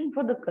pushing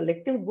for the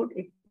collective good,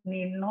 it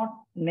need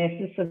not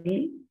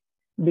necessarily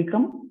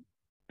become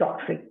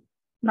toxic.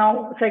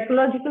 Now,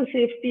 psychological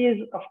safety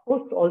is, of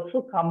course,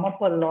 also come up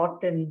a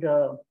lot in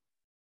the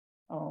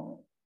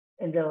poll.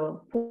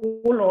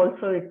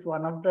 Also, it's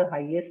one of the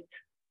highest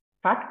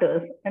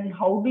factors. And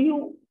how do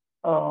you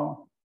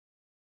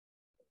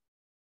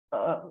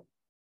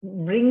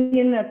bring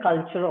in a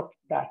culture of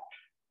that?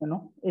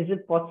 Is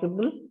it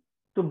possible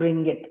to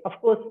bring it?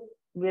 Of course,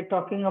 we're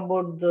talking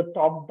about the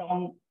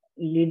top-down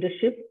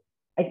leadership.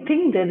 I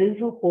think there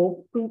is a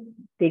hope to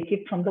take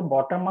it from the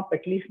bottom up,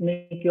 at least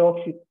make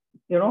your,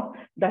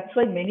 that's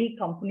why many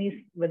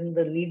companies, when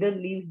the leader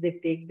leaves, they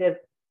take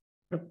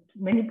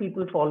many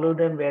people follow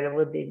them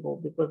wherever they go,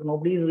 because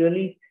nobody is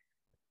really,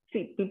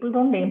 people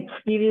don't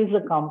experience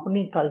the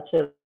company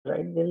culture,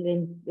 right?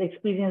 They'll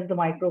experience the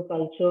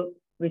microculture,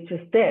 which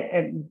is there.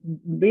 And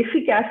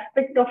basic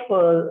aspect of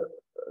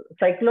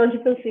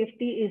psychological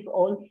safety is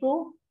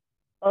also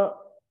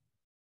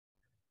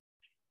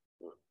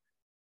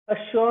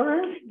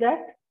assurance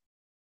that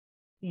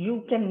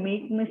you can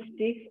make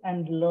mistakes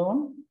and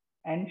learn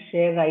and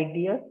share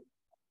ideas,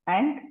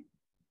 and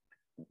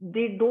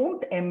they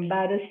don't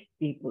embarrass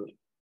people.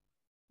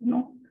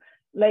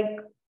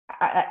 Like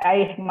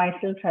I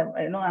myself have,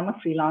 I'm a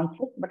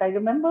freelancer, but I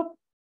remember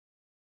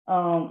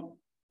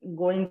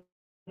going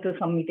to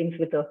some meetings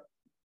with a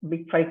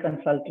big 5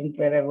 consultant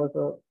where I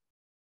was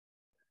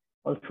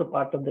also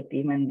part of the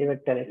team, and they were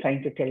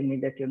trying to tell me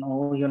that, you're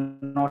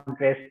not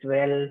dressed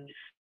well,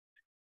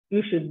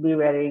 you should be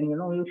wearing,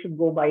 you should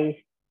go buy,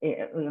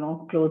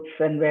 clothes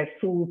and wear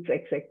suits,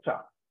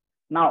 etc.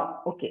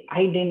 Now, okay,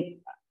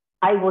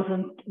 that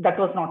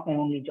was not my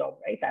only job,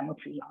 right? I'm a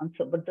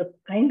freelancer, but the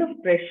kind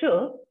of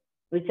pressure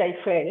which I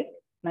felt,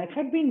 and if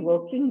I'd been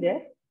working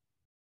there,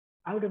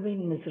 I would have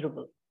been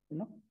miserable,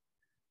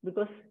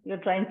 because you're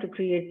trying to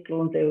create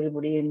clones,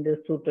 everybody in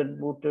the suited,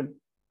 booted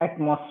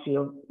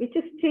atmosphere, which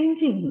is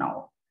changing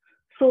now.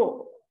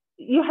 So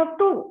you have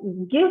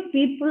to give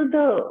people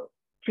the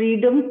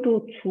freedom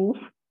to choose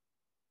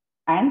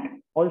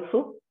and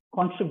also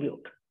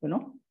contribute,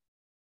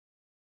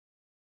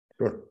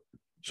 Sure.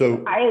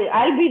 So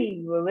I'll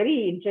be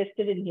very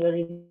interested in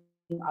hearing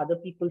other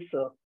people's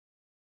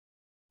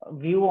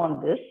view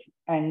on this.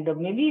 And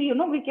maybe,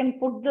 we can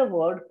put the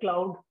word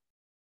cloud,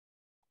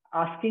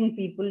 asking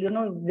people,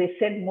 they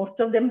said most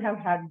of them have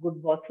had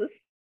good bosses,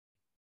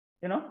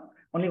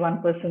 only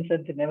one person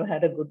said they never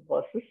had a good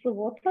bosses. So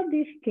what are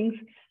these things?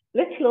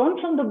 Let's learn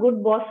from the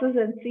good bosses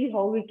and see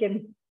how we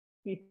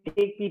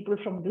take people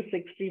from this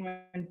extreme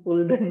and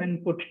pull them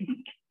and put,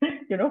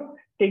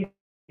 take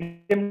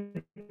them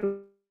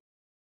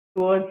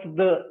towards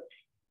the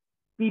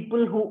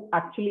people who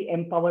actually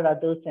empower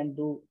others and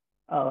do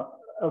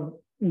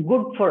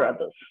good for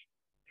others.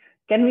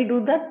 Can we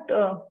do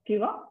that,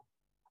 Kiva?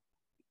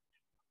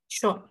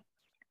 Sure.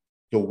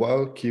 So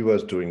while Kiva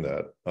is doing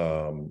that,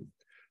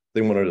 I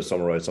wanted to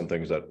summarize some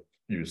things that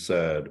you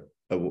said.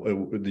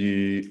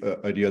 The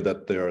idea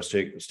that there are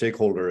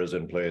stakeholders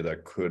in play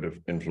that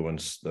could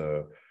influence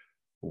the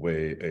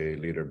way a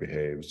leader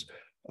behaves.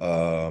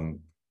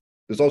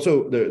 There's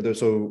also,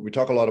 so we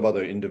talk a lot about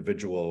the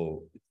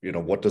individual,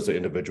 what does the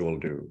individual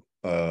do?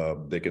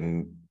 They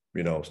can,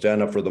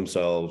 stand up for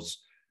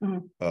themselves.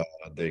 Mm-hmm.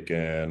 They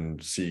can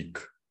seek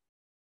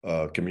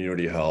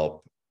community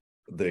help.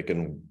 They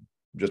can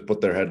just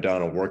put their head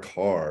down and work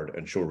hard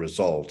and show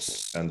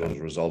results, and those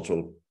results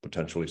will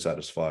potentially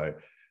satisfy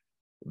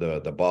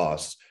the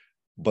boss.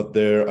 But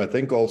there, I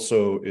think,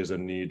 also is a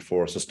need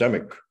for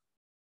systemic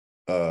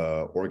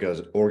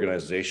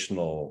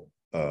organizational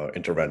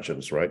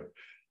interventions, right?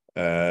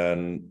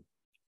 And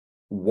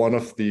one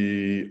of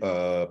the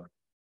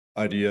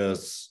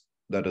ideas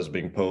that is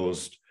being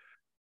posed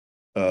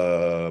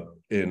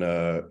in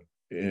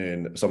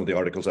some of the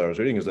articles I was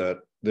reading is that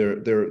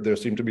there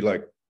seem to be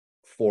like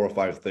 4 or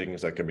 5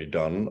 things that can be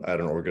done at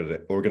an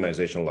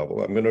organizational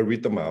level. I'm going to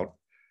read them out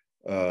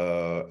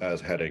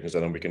as headings,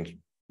 and then we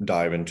can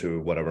dive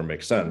into whatever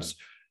makes sense.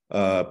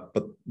 But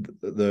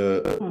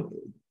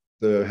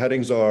the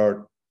headings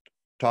are: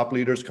 top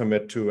leaders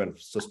commit to and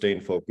sustain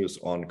focus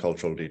on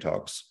cultural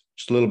detox.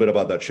 Just a little bit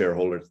about that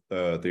shareholder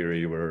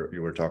theory where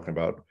you were talking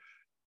about.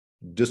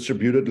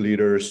 Distributed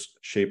leaders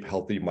shape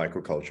healthy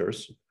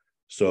microcultures.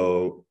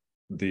 So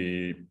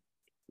the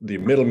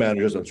middle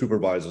managers and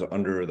supervisors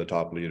under the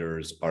top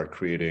leaders are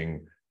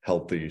creating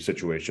healthy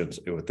situations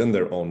within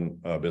their own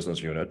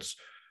business units.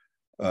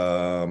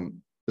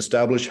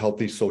 Establish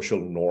healthy social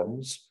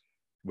norms,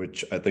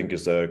 which I think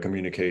is a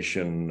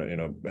communication,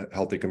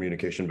 healthy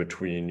communication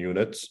between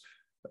units,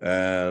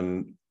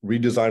 and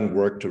redesign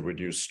work to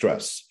reduce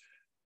stress.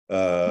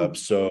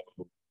 So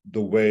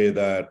the way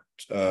that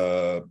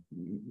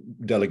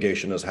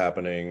delegation is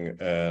happening,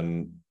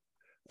 and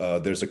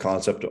there's a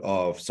concept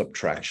of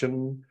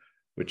subtraction,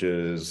 which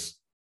is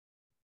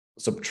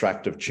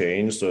subtractive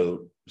change.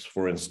 So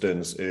for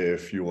instance,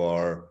 if you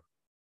are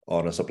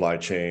on a supply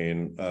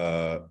chain,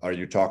 are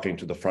you talking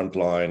to the front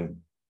line,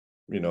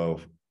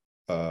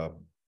 a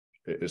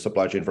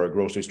supply chain for a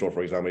grocery store,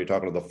 for example, you're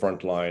talking to the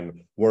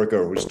frontline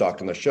worker who's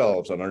stocking the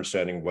shelves and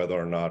understanding whether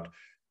or not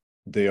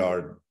they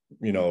are,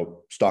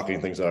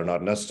 stocking things that are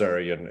not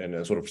necessary,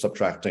 and sort of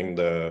subtracting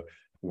the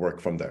work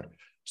from there.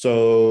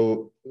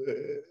 So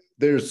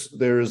there's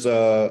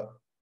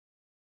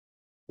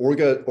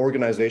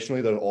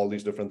organizationally, there are all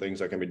these different things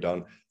that can be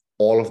done.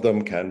 All of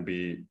them can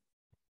be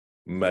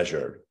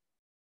measured.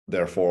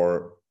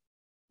 Therefore,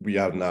 we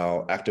have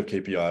now active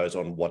KPIs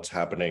on what's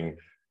happening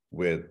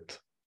with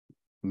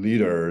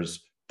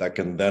leaders that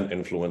can then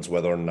influence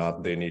whether or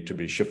not they need to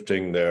be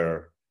shifting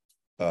their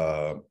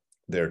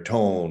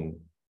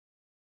tone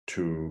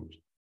to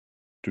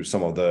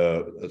some of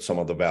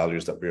the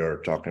values that we are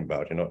talking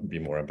about. Be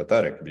more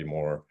empathetic, be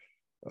more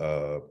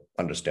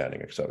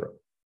understanding, etc.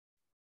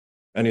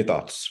 Any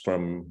thoughts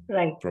from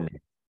you?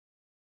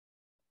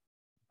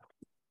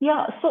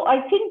 Yeah, so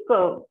I think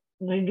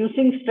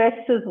reducing stress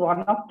is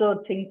one of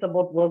the things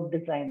about work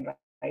design,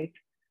 right?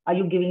 Are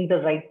you giving the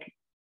right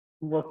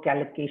work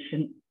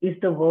allocation? Is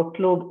the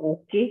workload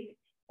okay?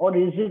 Or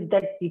is it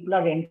that people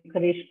are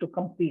encouraged to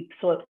compete?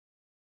 So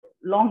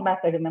long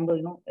back, I remember,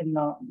 in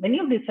many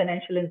of these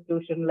financial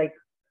institutions like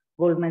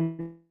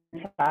Goldman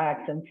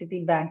Sachs and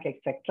Citibank,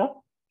 etc.,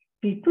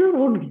 people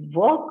would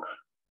work,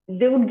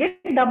 they would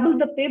get double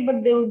the pay,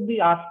 but they would be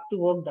asked to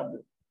work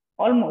double.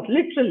 Almost,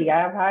 literally. I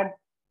have had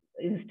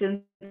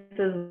instances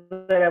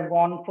where I've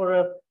gone for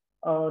a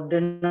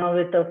dinner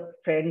with a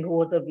friend who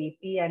was a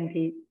VP, and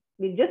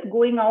we're just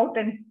going out,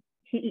 and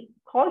he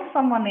calls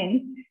someone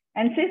in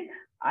and says,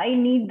 I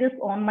need this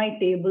on my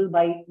table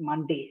by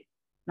Monday.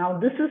 Now,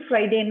 this is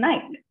Friday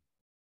night,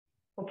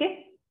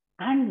 okay?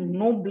 And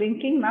no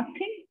blinking,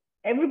 nothing.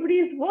 Everybody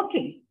is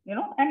working,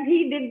 and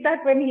he did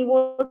that when he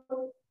was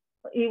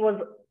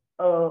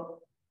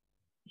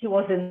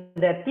in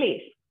their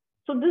place.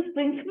 So this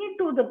brings me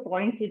to the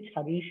point which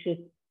Harish is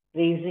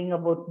raising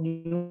about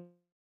new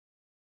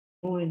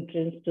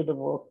entrance to the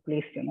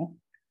workplace,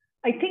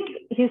 I think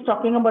he's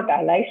talking about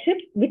allyship,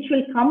 which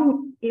will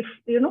come if,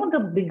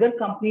 the bigger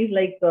companies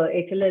like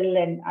HLL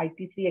and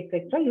ITC,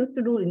 etc., used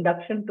to do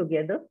induction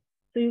together.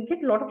 So you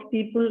get a lot of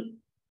people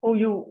who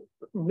you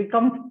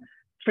become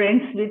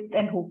friends with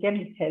and who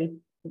can help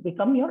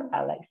become your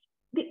allies.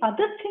 The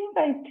other thing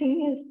I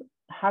think is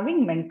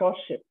having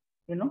mentorship,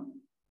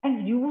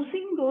 and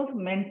using those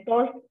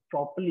mentors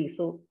properly.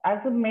 So as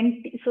a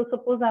mentee, so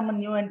suppose I'm a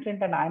new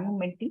entrant and I'm a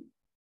mentee,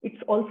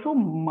 it's also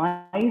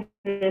my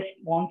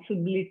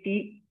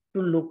responsibility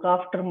to look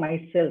after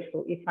myself.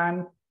 So if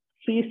I'm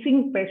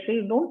facing pressure,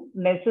 you don't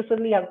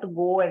necessarily have to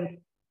go and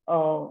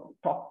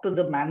talk to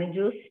the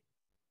managers.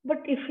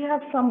 But if you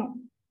have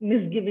some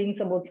misgivings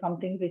about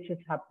something which has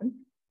happened,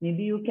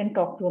 maybe you can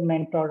talk to a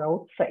mentor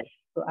outside.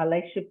 So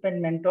allyship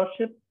and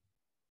mentorship.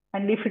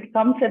 And if it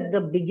comes at the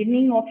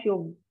beginning of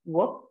your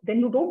work, then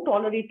you don't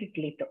tolerate it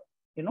later,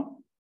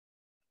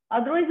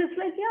 Otherwise, it's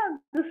like, yeah,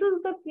 this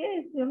is the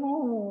case,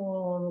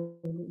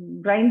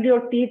 grind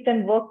your teeth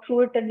and work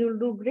through it and you'll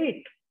do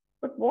great.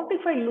 But what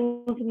if I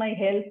lose my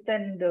health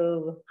and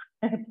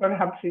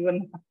perhaps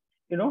even,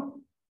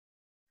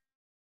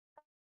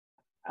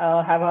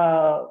 have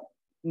a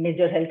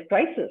major health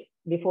crisis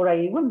before I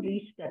even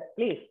reach that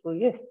place? So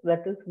yes,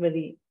 that is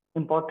very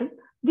important.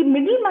 The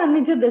middle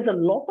manager, there's a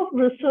lot of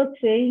research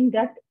saying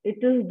that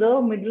it is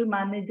the middle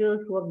managers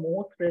who are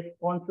most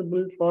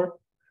responsible for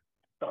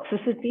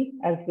toxicity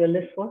as well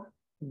as for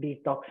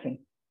detoxing.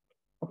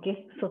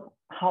 Okay, so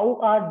how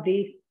are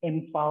they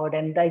empowered?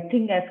 And I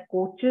think as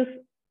coaches,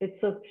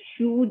 it's a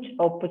huge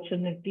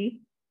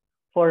opportunity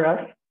for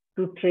us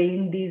to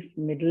train these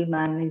middle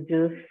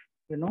managers,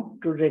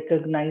 to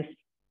recognize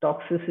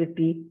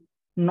toxicity,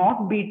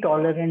 not be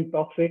tolerant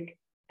of it,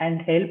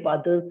 and help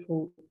others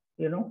who,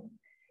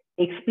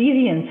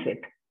 experience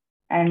it.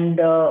 And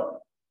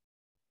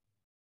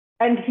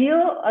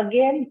here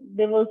again,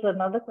 there was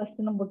another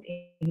question about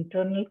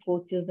internal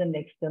coaches and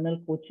external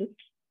coaches.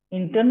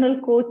 Internal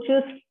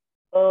coaches,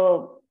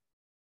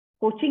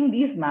 coaching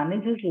these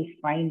managers is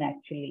fine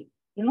actually,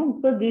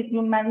 because these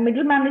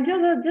middle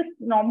managers are just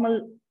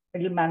normal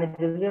middle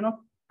managers,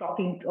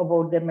 talking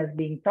about them as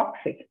being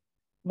toxic.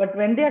 But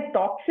when they are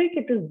toxic,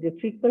 it is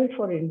difficult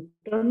for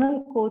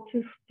internal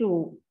coaches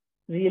to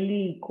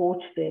really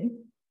coach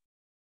them.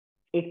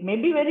 It may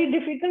be very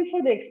difficult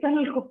for the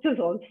external coaches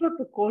also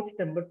to coach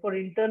them, but for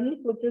internal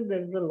coaches,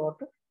 there is a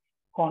lot of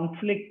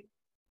conflict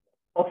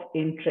of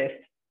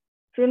interest.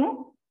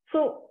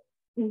 So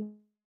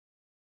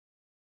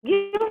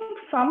give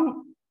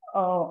some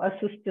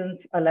assistance,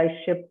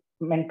 allyship,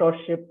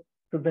 mentorship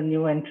to the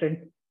new entrant.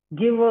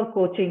 Give a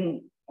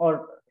coaching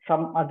or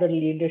some other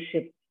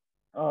leadership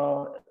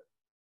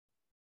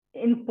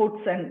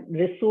inputs and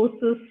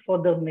resources for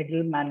the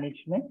middle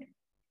management,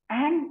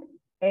 and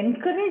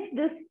encourage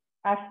this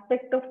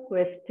aspect of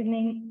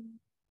questioning,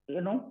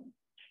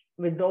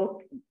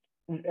 without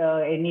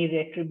any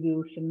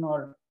retribution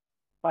or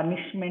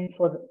punishment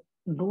for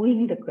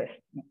doing the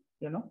questioning.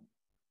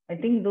 I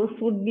think those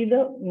would be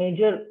the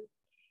major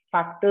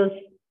factors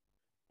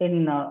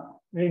in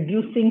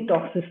reducing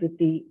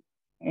toxicity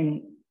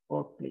in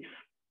workplace.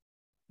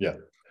 Yeah.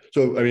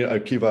 So, I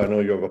mean, Kiva, I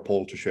know you have a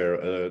poll to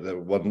share. I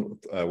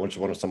want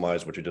to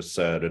summarize what you just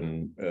said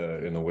in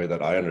a way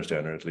that I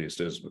understand it, at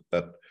least, is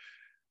that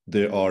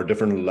there are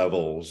different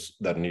levels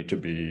that need to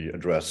be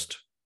addressed.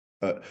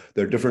 There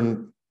are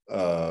different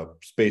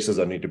spaces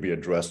that need to be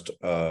addressed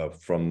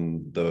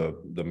from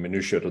the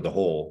minutiae to the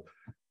whole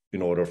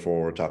in order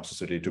for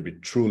toxicity to be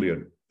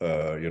truly,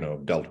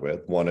 dealt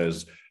with. One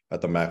is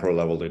at the macro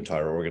level, the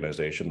entire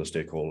organization, the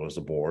stakeholders,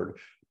 the board.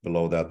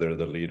 Below that, there are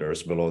the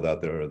leaders. Below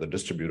that, there are the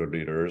distributed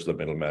leaders, the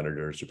middle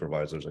managers,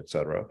 supervisors, et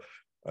cetera.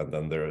 And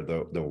then there are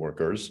the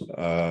workers.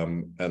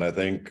 And I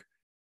think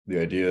the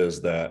idea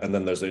is that, and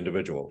then there's the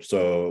individual.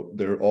 So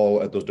they're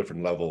all at those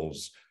different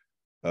levels.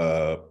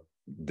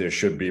 There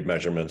should be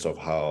measurements of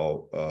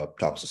how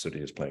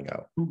toxicity is playing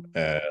out.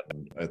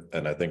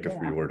 And I think if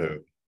we were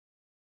to,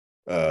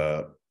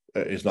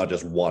 it's not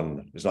just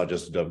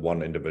the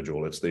one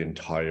individual, it's the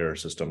entire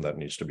system that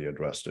needs to be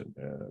addressed in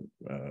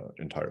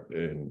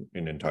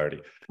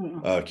entirety.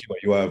 Kiva,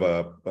 you have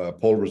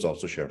poll results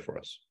to share for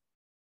us.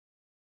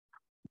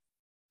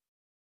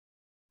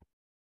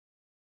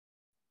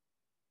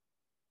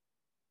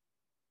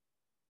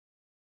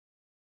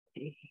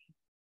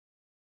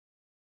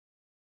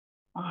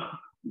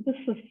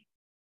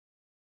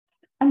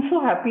 I'm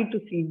so happy to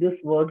see this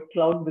word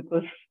cloud,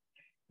 because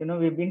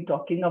we've been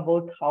talking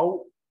about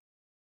how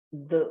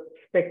the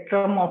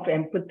spectrum of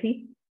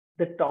empathy,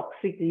 the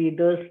toxic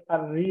leaders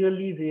are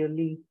really,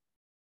 really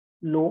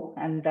low,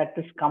 and that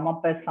has come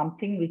up as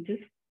something which is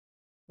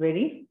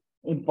very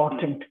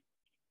important.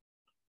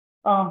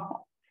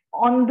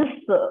 On this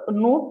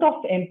note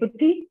of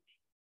empathy,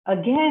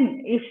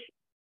 again, if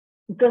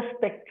the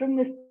spectrum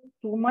is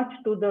too much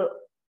to the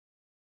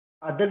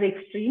other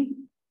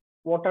extreme,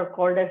 what are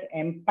called as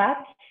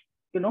empaths,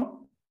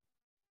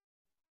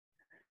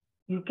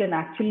 you can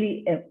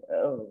actually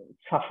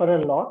suffer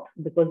a lot,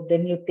 because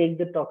then you take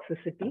the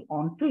toxicity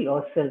onto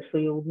yourself. So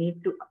you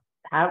need to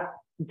have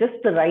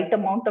just the right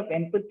amount of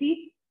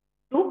empathy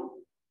to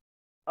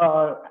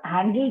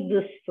handle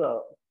this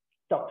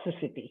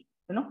toxicity,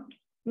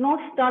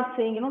 not start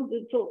saying,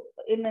 so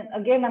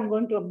again, I'm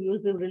going to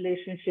abusive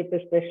relationship,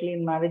 especially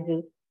in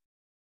marriages.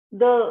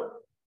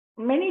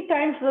 Many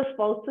times the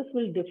spouses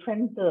will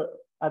defend the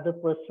other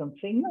person,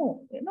 saying,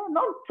 no,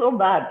 not so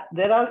bad.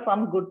 There are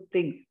some good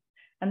things.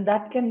 And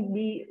that can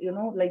be,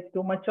 like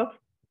too much of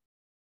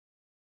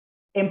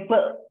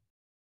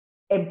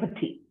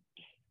empathy,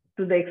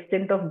 to the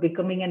extent of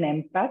becoming an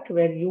empath,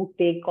 where you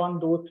take on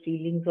those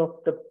feelings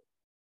of the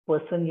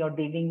person you're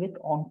dealing with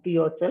onto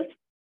yourself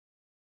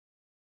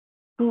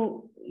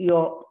to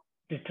your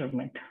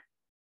detriment.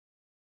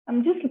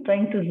 I'm just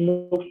trying to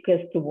look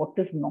as to what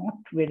is not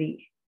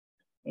very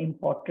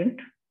important,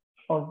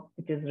 or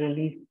it is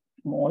really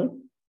small.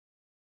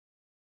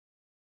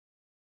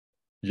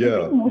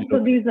 Yeah, most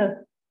of these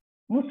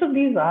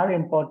are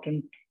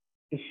important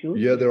issues.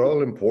 Yeah, they're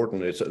all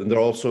important. And they're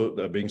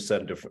also being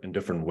said in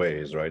different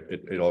ways, right?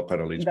 It all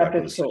kind of leads back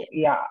to the so.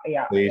 Yeah.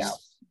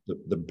 base,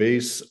 the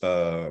base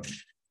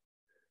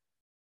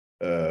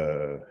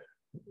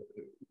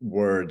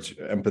words: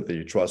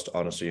 empathy, trust,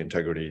 honesty,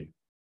 integrity,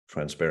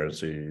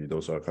 transparency.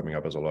 Those are coming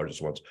up as the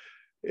largest ones.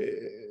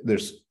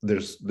 There's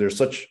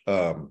such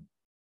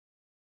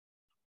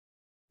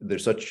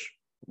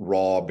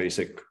raw,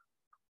 basic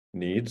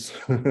needs.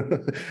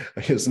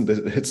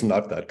 It's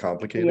not that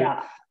complicated.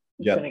 Yeah.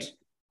 Yet correct.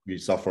 We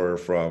suffer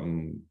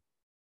from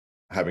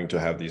having to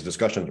have these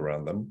discussions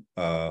around them.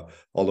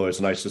 Although it's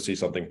nice to see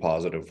something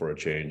positive for a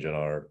change in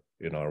our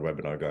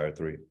webinar,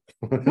 Gayatri.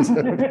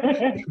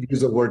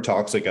 Use the word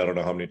toxic, I don't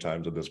know how many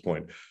times at this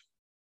point.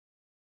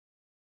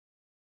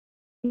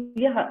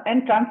 Yeah,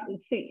 and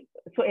transparency.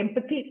 So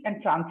empathy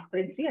and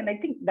transparency, and I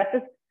think that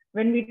is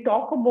when we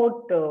talk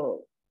about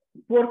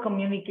poor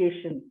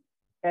communication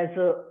as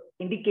a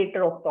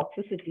indicator of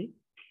toxicity,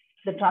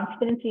 the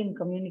transparency in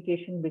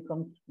communication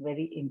becomes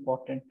very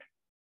important.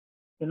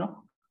 You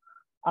know,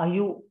 are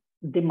you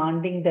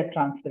demanding that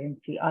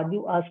transparency? Are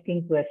you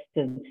asking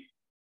questions?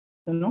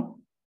 You know,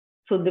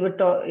 so they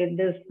were in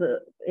this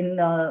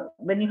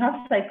when you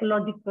have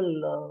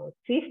psychological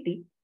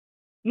safety,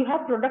 you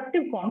have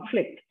productive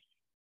conflict.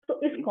 So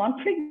is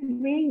conflict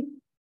being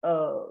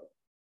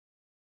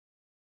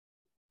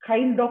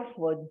kind of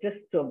just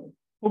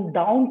put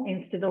down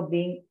instead of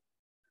being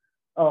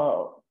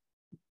uh,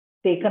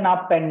 taken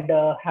up and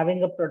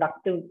having a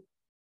productive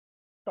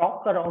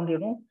talk around,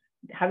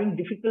 having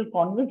difficult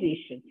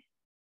conversations?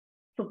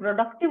 So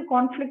productive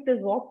conflict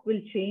is what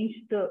will change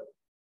the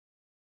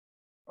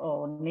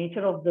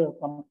nature of the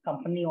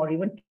company, or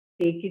even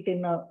take it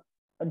in a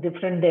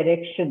different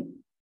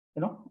direction,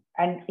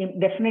 and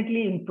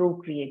definitely improve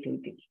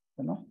creativity,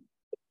 So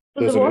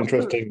There's an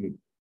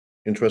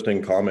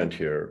interesting comment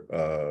here,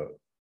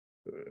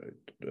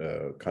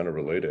 kind of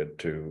related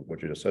to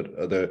what you just said.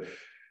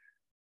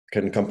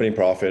 Can company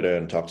profit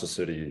and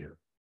toxicity?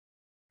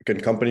 Can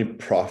company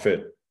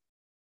profit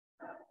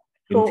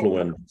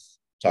influence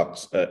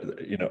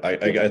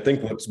I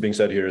think what's being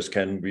said here is,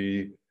 can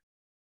we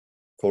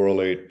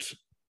correlate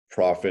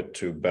profit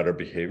to better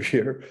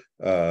behavior,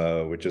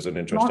 which is an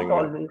interesting.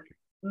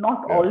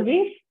 Not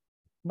always,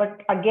 but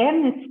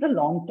again, it's the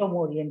long-term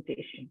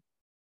orientation.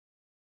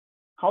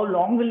 How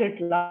long will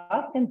it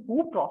last, and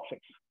who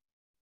profits?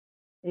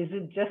 Is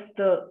it just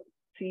the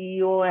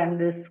CEO and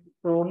his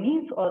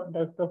cronies, or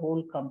does the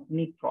whole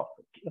company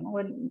profit?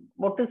 When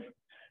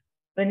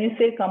you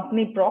say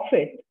company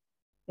profit,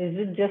 is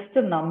it just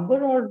a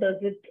number, or does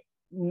it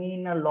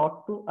mean a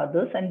lot to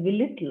others, and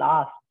will it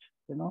last?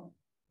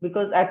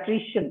 Because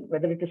attrition,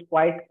 whether it is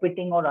quiet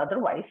quitting or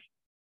otherwise,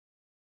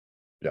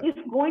 is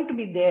going to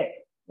be there.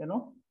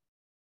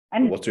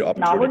 And what's your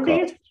opportunity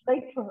nowadays,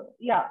 cost?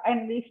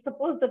 and we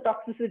suppose the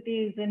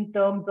toxicity is in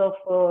terms of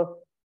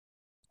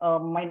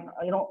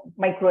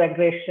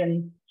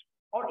microaggression,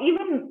 or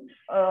even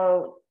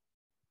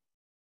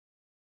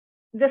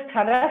just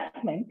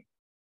harassment.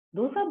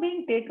 Those are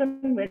being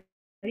taken very,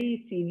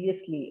 very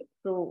seriously.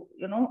 So,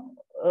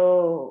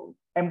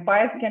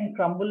 empires can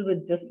crumble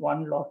with just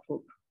one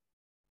lawsuit.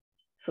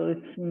 So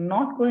it's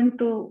not going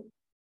to,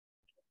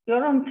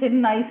 you're on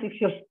thin ice if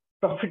your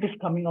profit is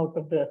coming out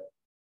of the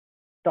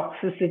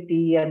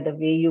toxicity and the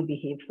way you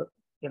behave,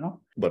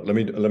 But let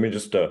me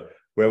just,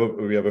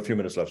 we have a few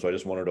minutes left. So I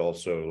just wanted to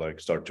also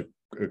start to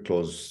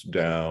close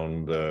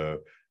down the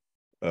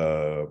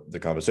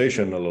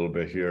conversation a little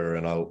bit here,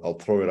 and I'll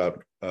throw it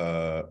out.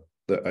 I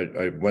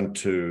went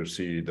to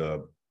see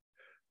the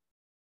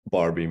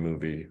Barbie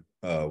movie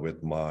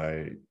with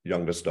my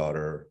youngest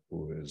daughter,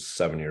 who is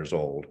 7 years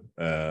old,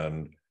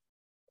 and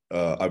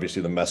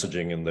obviously the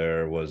messaging in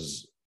there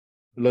was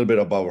a little bit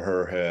above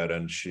her head,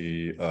 and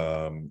she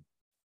I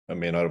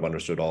may not have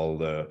understood all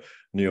the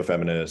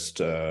neo-feminist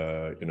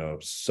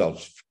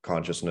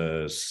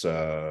self-consciousness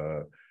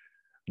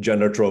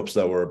gender tropes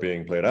that were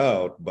being played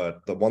out.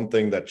 But the one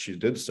thing that she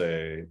did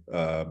say,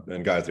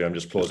 and Gayatri, I'm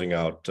just closing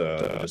out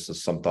just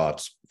some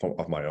thoughts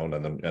of my own,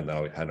 and then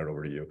I'll hand it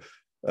over to you.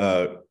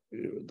 I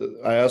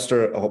asked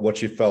her what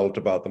she felt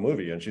about the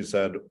movie, and she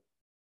said,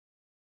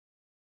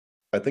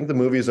 I think the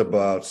movie is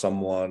about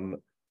someone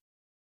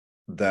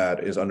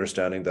that is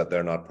understanding that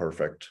they're not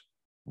perfect,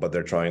 but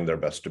they're trying their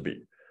best to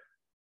be.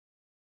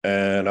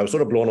 And I was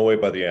sort of blown away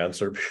by the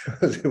answer,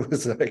 because it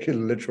was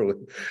literally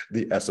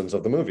the essence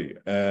of the movie.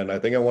 And I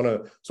think I want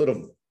to sort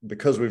of,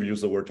 because we've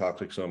used the word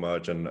toxic so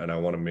much, and I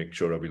want to make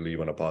sure that we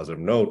leave on a positive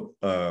note,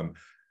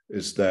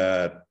 is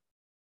that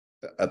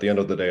at the end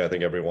of the day, I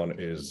think everyone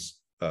is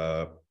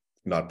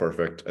not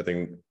perfect. I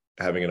think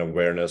having an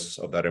awareness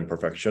of that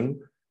imperfection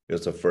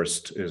is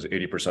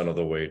 80% of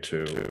the way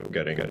to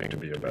getting to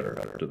be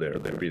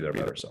be their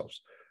better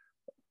selves.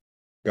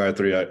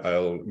 Gayatri,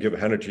 I'll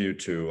hand it to you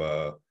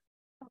to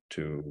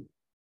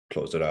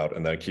close it out,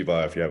 and then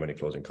Kiva, if you have any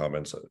closing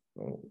comments. So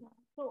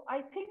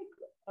I think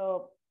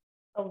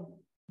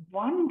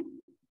one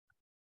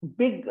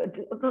big,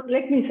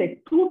 let me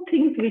say, two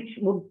things which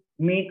would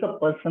make a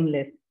person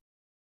less,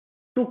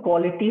 two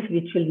qualities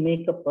which will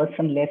make a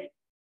person less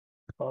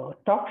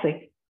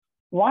toxic.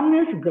 One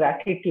is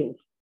gratitude,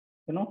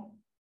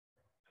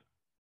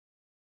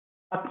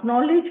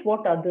 acknowledge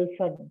what others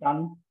have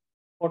done,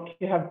 what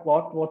you have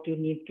got, what you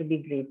need to be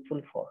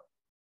grateful for.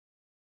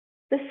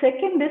 The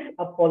second is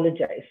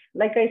apologize.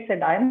 Like I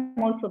said,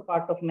 I'm also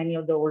part of many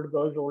of the old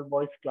girls, old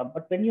boys club.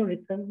 But when you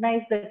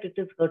recognize that it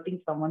is hurting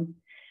someone,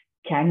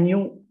 can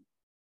you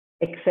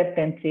accept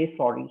and say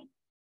sorry?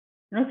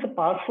 It's a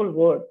powerful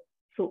word.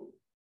 So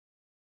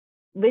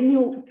when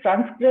you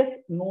transgress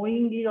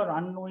knowingly or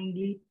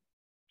unknowingly,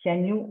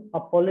 can you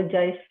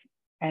apologize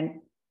and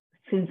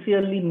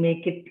sincerely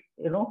make it,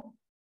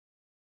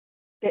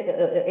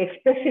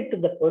 express it to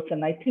the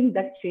person? I think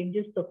that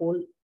changes the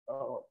whole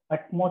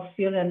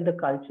atmosphere and the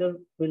culture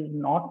will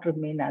not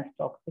remain as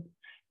toxic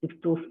if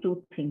those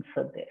two things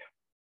are there.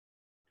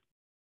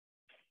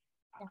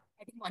 Yeah,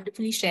 I think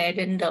wonderfully shared.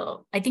 And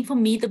I think for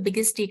me, the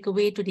biggest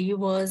takeaway today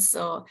was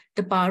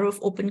the power of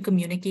open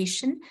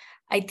communication.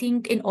 I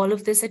think in all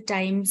of this, at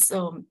times,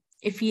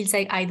 it feels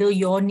like either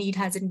your need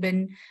hasn't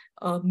been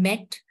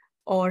met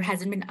or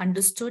hasn't been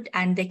understood,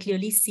 and there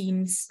clearly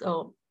seems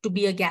to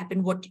be a gap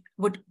in what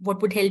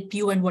would help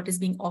you and what is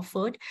being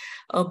offered,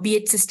 be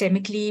it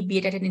systemically, be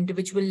it at an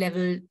individual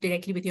level,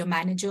 directly with your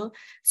manager.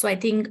 So I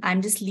think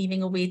I'm just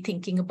leaving away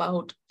thinking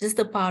about just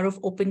the power of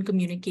open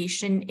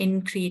communication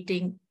in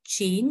creating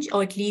change,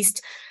 or at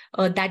least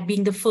that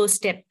being the first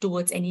step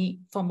towards any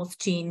form of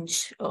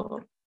change.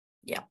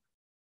 Yeah.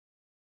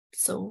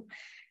 So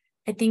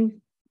I think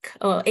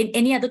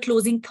any other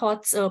closing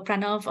thoughts,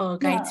 Pranav,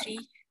 Gayatri?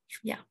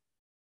 Yeah.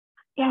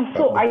 Yeah,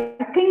 so I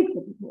think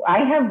I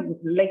have,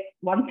 like,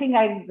 one thing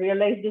I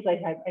realized is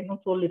I know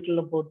so little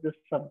about this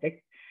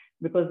subject,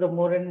 because the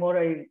more and more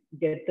I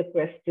get the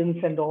questions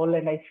and all,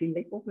 and I feel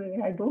like, okay,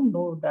 I don't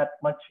know that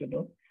much,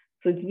 So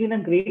it's been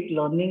a great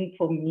learning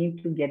for me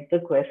to get the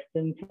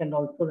questions and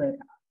also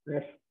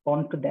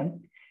respond to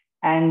them.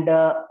 And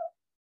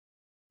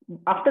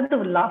after the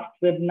last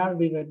webinar,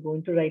 we were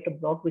going to write a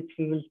blog, which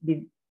we will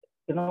be,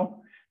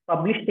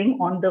 publishing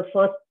on the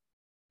first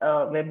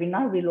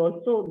webinar. We'll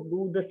also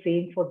do the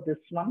same for this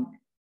one,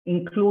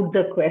 include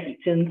the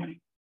questions,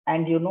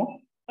 and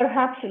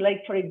perhaps,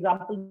 like, for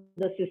example,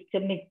 the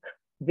systemic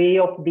way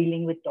of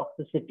dealing with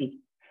toxicity.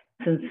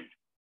 Since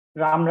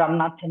Ram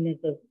Ramanathan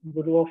is a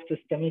guru of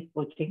systemic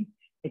coaching,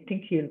 I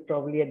think he'll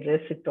probably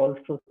address it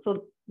also.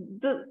 So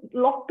there's a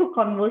lot to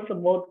converse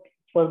about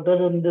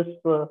further on this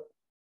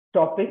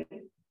topic.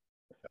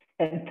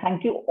 And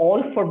thank you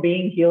all for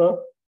being here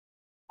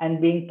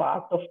and being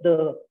part of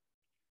the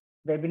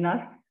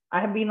webinar. I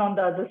have been on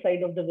the other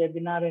side of the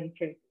webinar and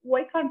said,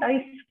 why can't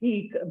I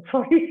speak? I'm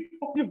sorry,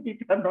 you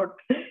people are not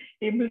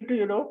able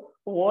to,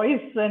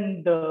 voice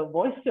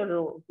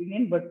your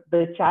opinion, but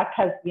the chat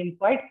has been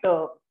quite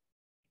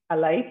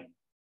alive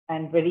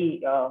and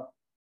very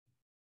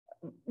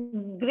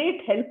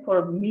great help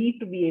for me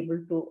to be able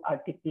to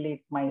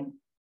articulate my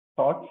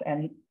thoughts.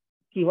 And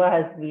Kiva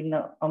has been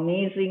an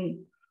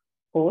amazing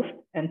host,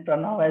 and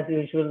Pranav, as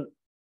usual,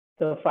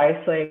 the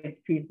fireside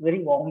feels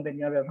very warm when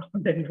you're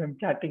around and I'm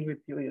chatting with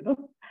you,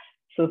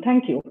 So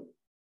thank you.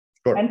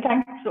 Sure. And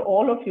thanks to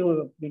all of you who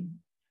have been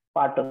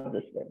part of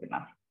this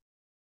webinar.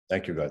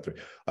 Thank you, Gayatri.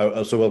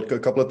 So a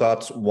couple of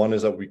thoughts. One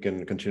is that we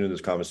can continue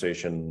this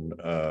conversation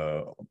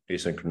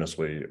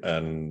asynchronously,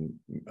 and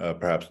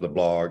perhaps the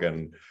blog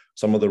and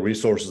some of the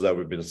resources that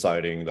we've been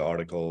citing, the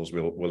articles,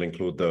 we'll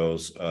include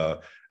those.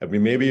 And we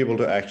may be able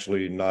to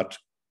actually not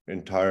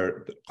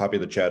copy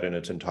the chat in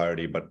its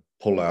entirety, but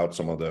pull out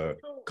some of the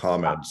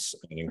comments.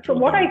 So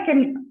what I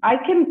can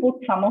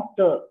put some of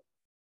the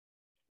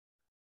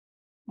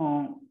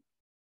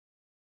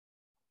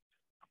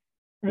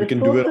we can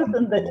do it on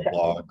the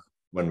blog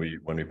when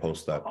we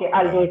post that. Okay,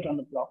 I'll do it on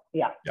the blog.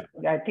 Yeah.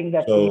 I think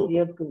that's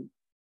easier to.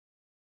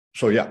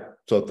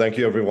 So thank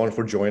you everyone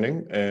for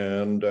joining,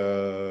 and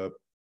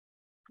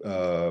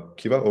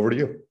Kiva, over to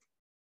you.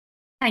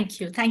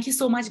 Thank you. Thank you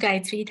so much,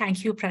 Gayatri.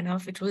 Thank you,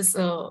 Pranav. It was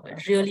a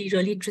really,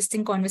 really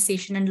interesting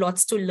conversation and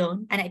lots to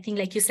learn. And I think,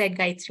 like you said,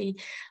 Gayatri,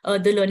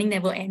 the learning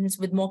never ends,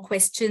 with more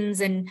questions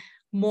and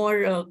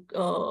more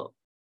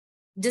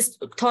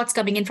just thoughts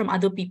coming in from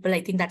other people.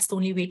 I think that's the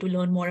only way to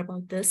learn more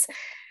about this.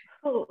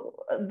 So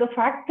the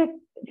fact that,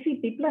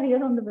 people are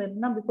here on the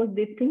webinar because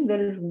they think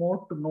there is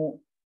more to know.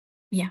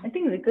 Yeah. I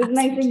think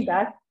recognizing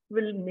that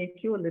will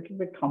make you a little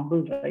bit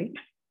humble, right?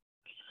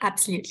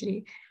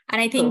 Absolutely.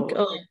 And I think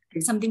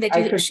something that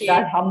you shared,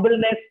 that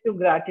humbleness to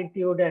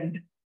gratitude and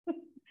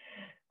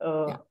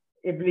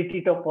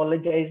ability to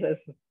apologize as,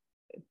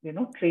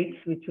 traits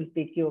which will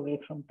take you away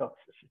from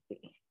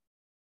toxicity.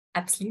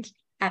 Absolutely.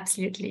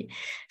 Absolutely.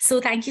 So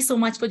thank you so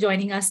much for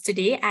joining us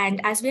today. And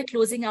as we're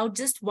closing out,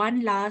 just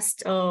one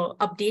last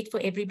update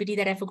for everybody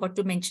that I forgot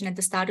to mention at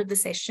the start of the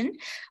session.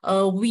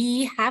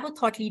 We have a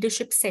thought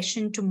leadership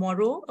session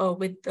tomorrow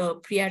with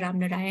Priya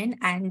Ramnarayan,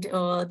 and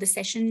the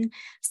session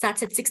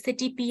starts at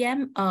 6:30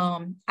 p.m.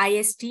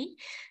 IST.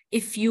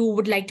 If you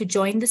would like to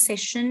join the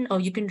session,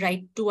 you can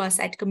write to us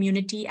at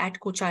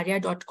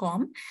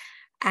community@kocharya.com.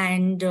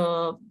 And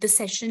the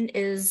session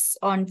is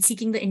on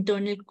seeking the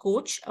internal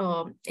coach.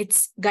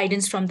 It's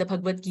guidance from the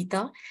Bhagavad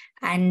Gita,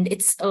 and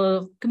it's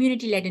a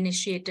community-led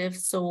initiative.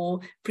 So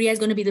Priya is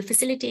going to be the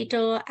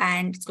facilitator,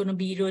 and it's going to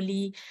be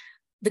really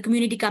the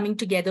community coming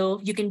together.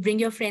 You can bring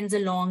your friends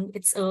along.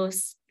 It's a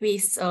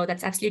space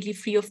that's absolutely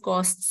free of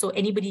cost, so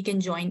anybody can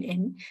join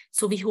in.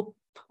 So we hope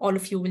all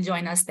of you will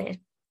join us there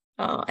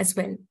as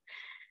well.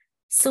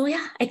 So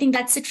yeah, I think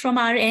that's it from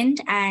our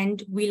end,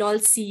 and we'll all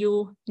see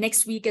you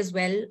next week as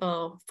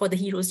well for the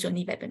Hero's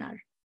Journey webinar.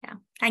 Yeah,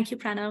 thank you,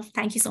 Pranav.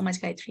 Thank you so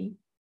much, Gayatri.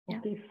 Yeah.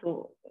 Okay,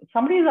 so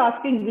somebody is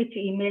asking which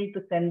email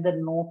to send the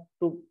note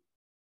to.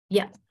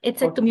 Yeah,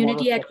 it's at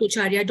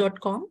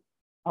community@kocharya.com.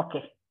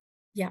 Okay.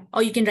 Yeah,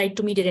 or you can write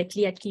to me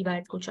directly at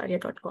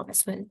kiva@kocharya.com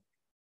as well.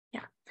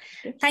 Yeah.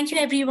 Thank you,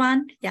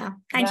 everyone. Yeah.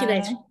 Thank you, Bye.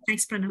 guys.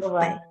 Thanks, Pranav.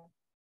 Bye-bye. Bye.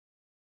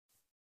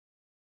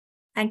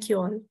 Thank you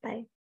all.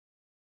 Bye.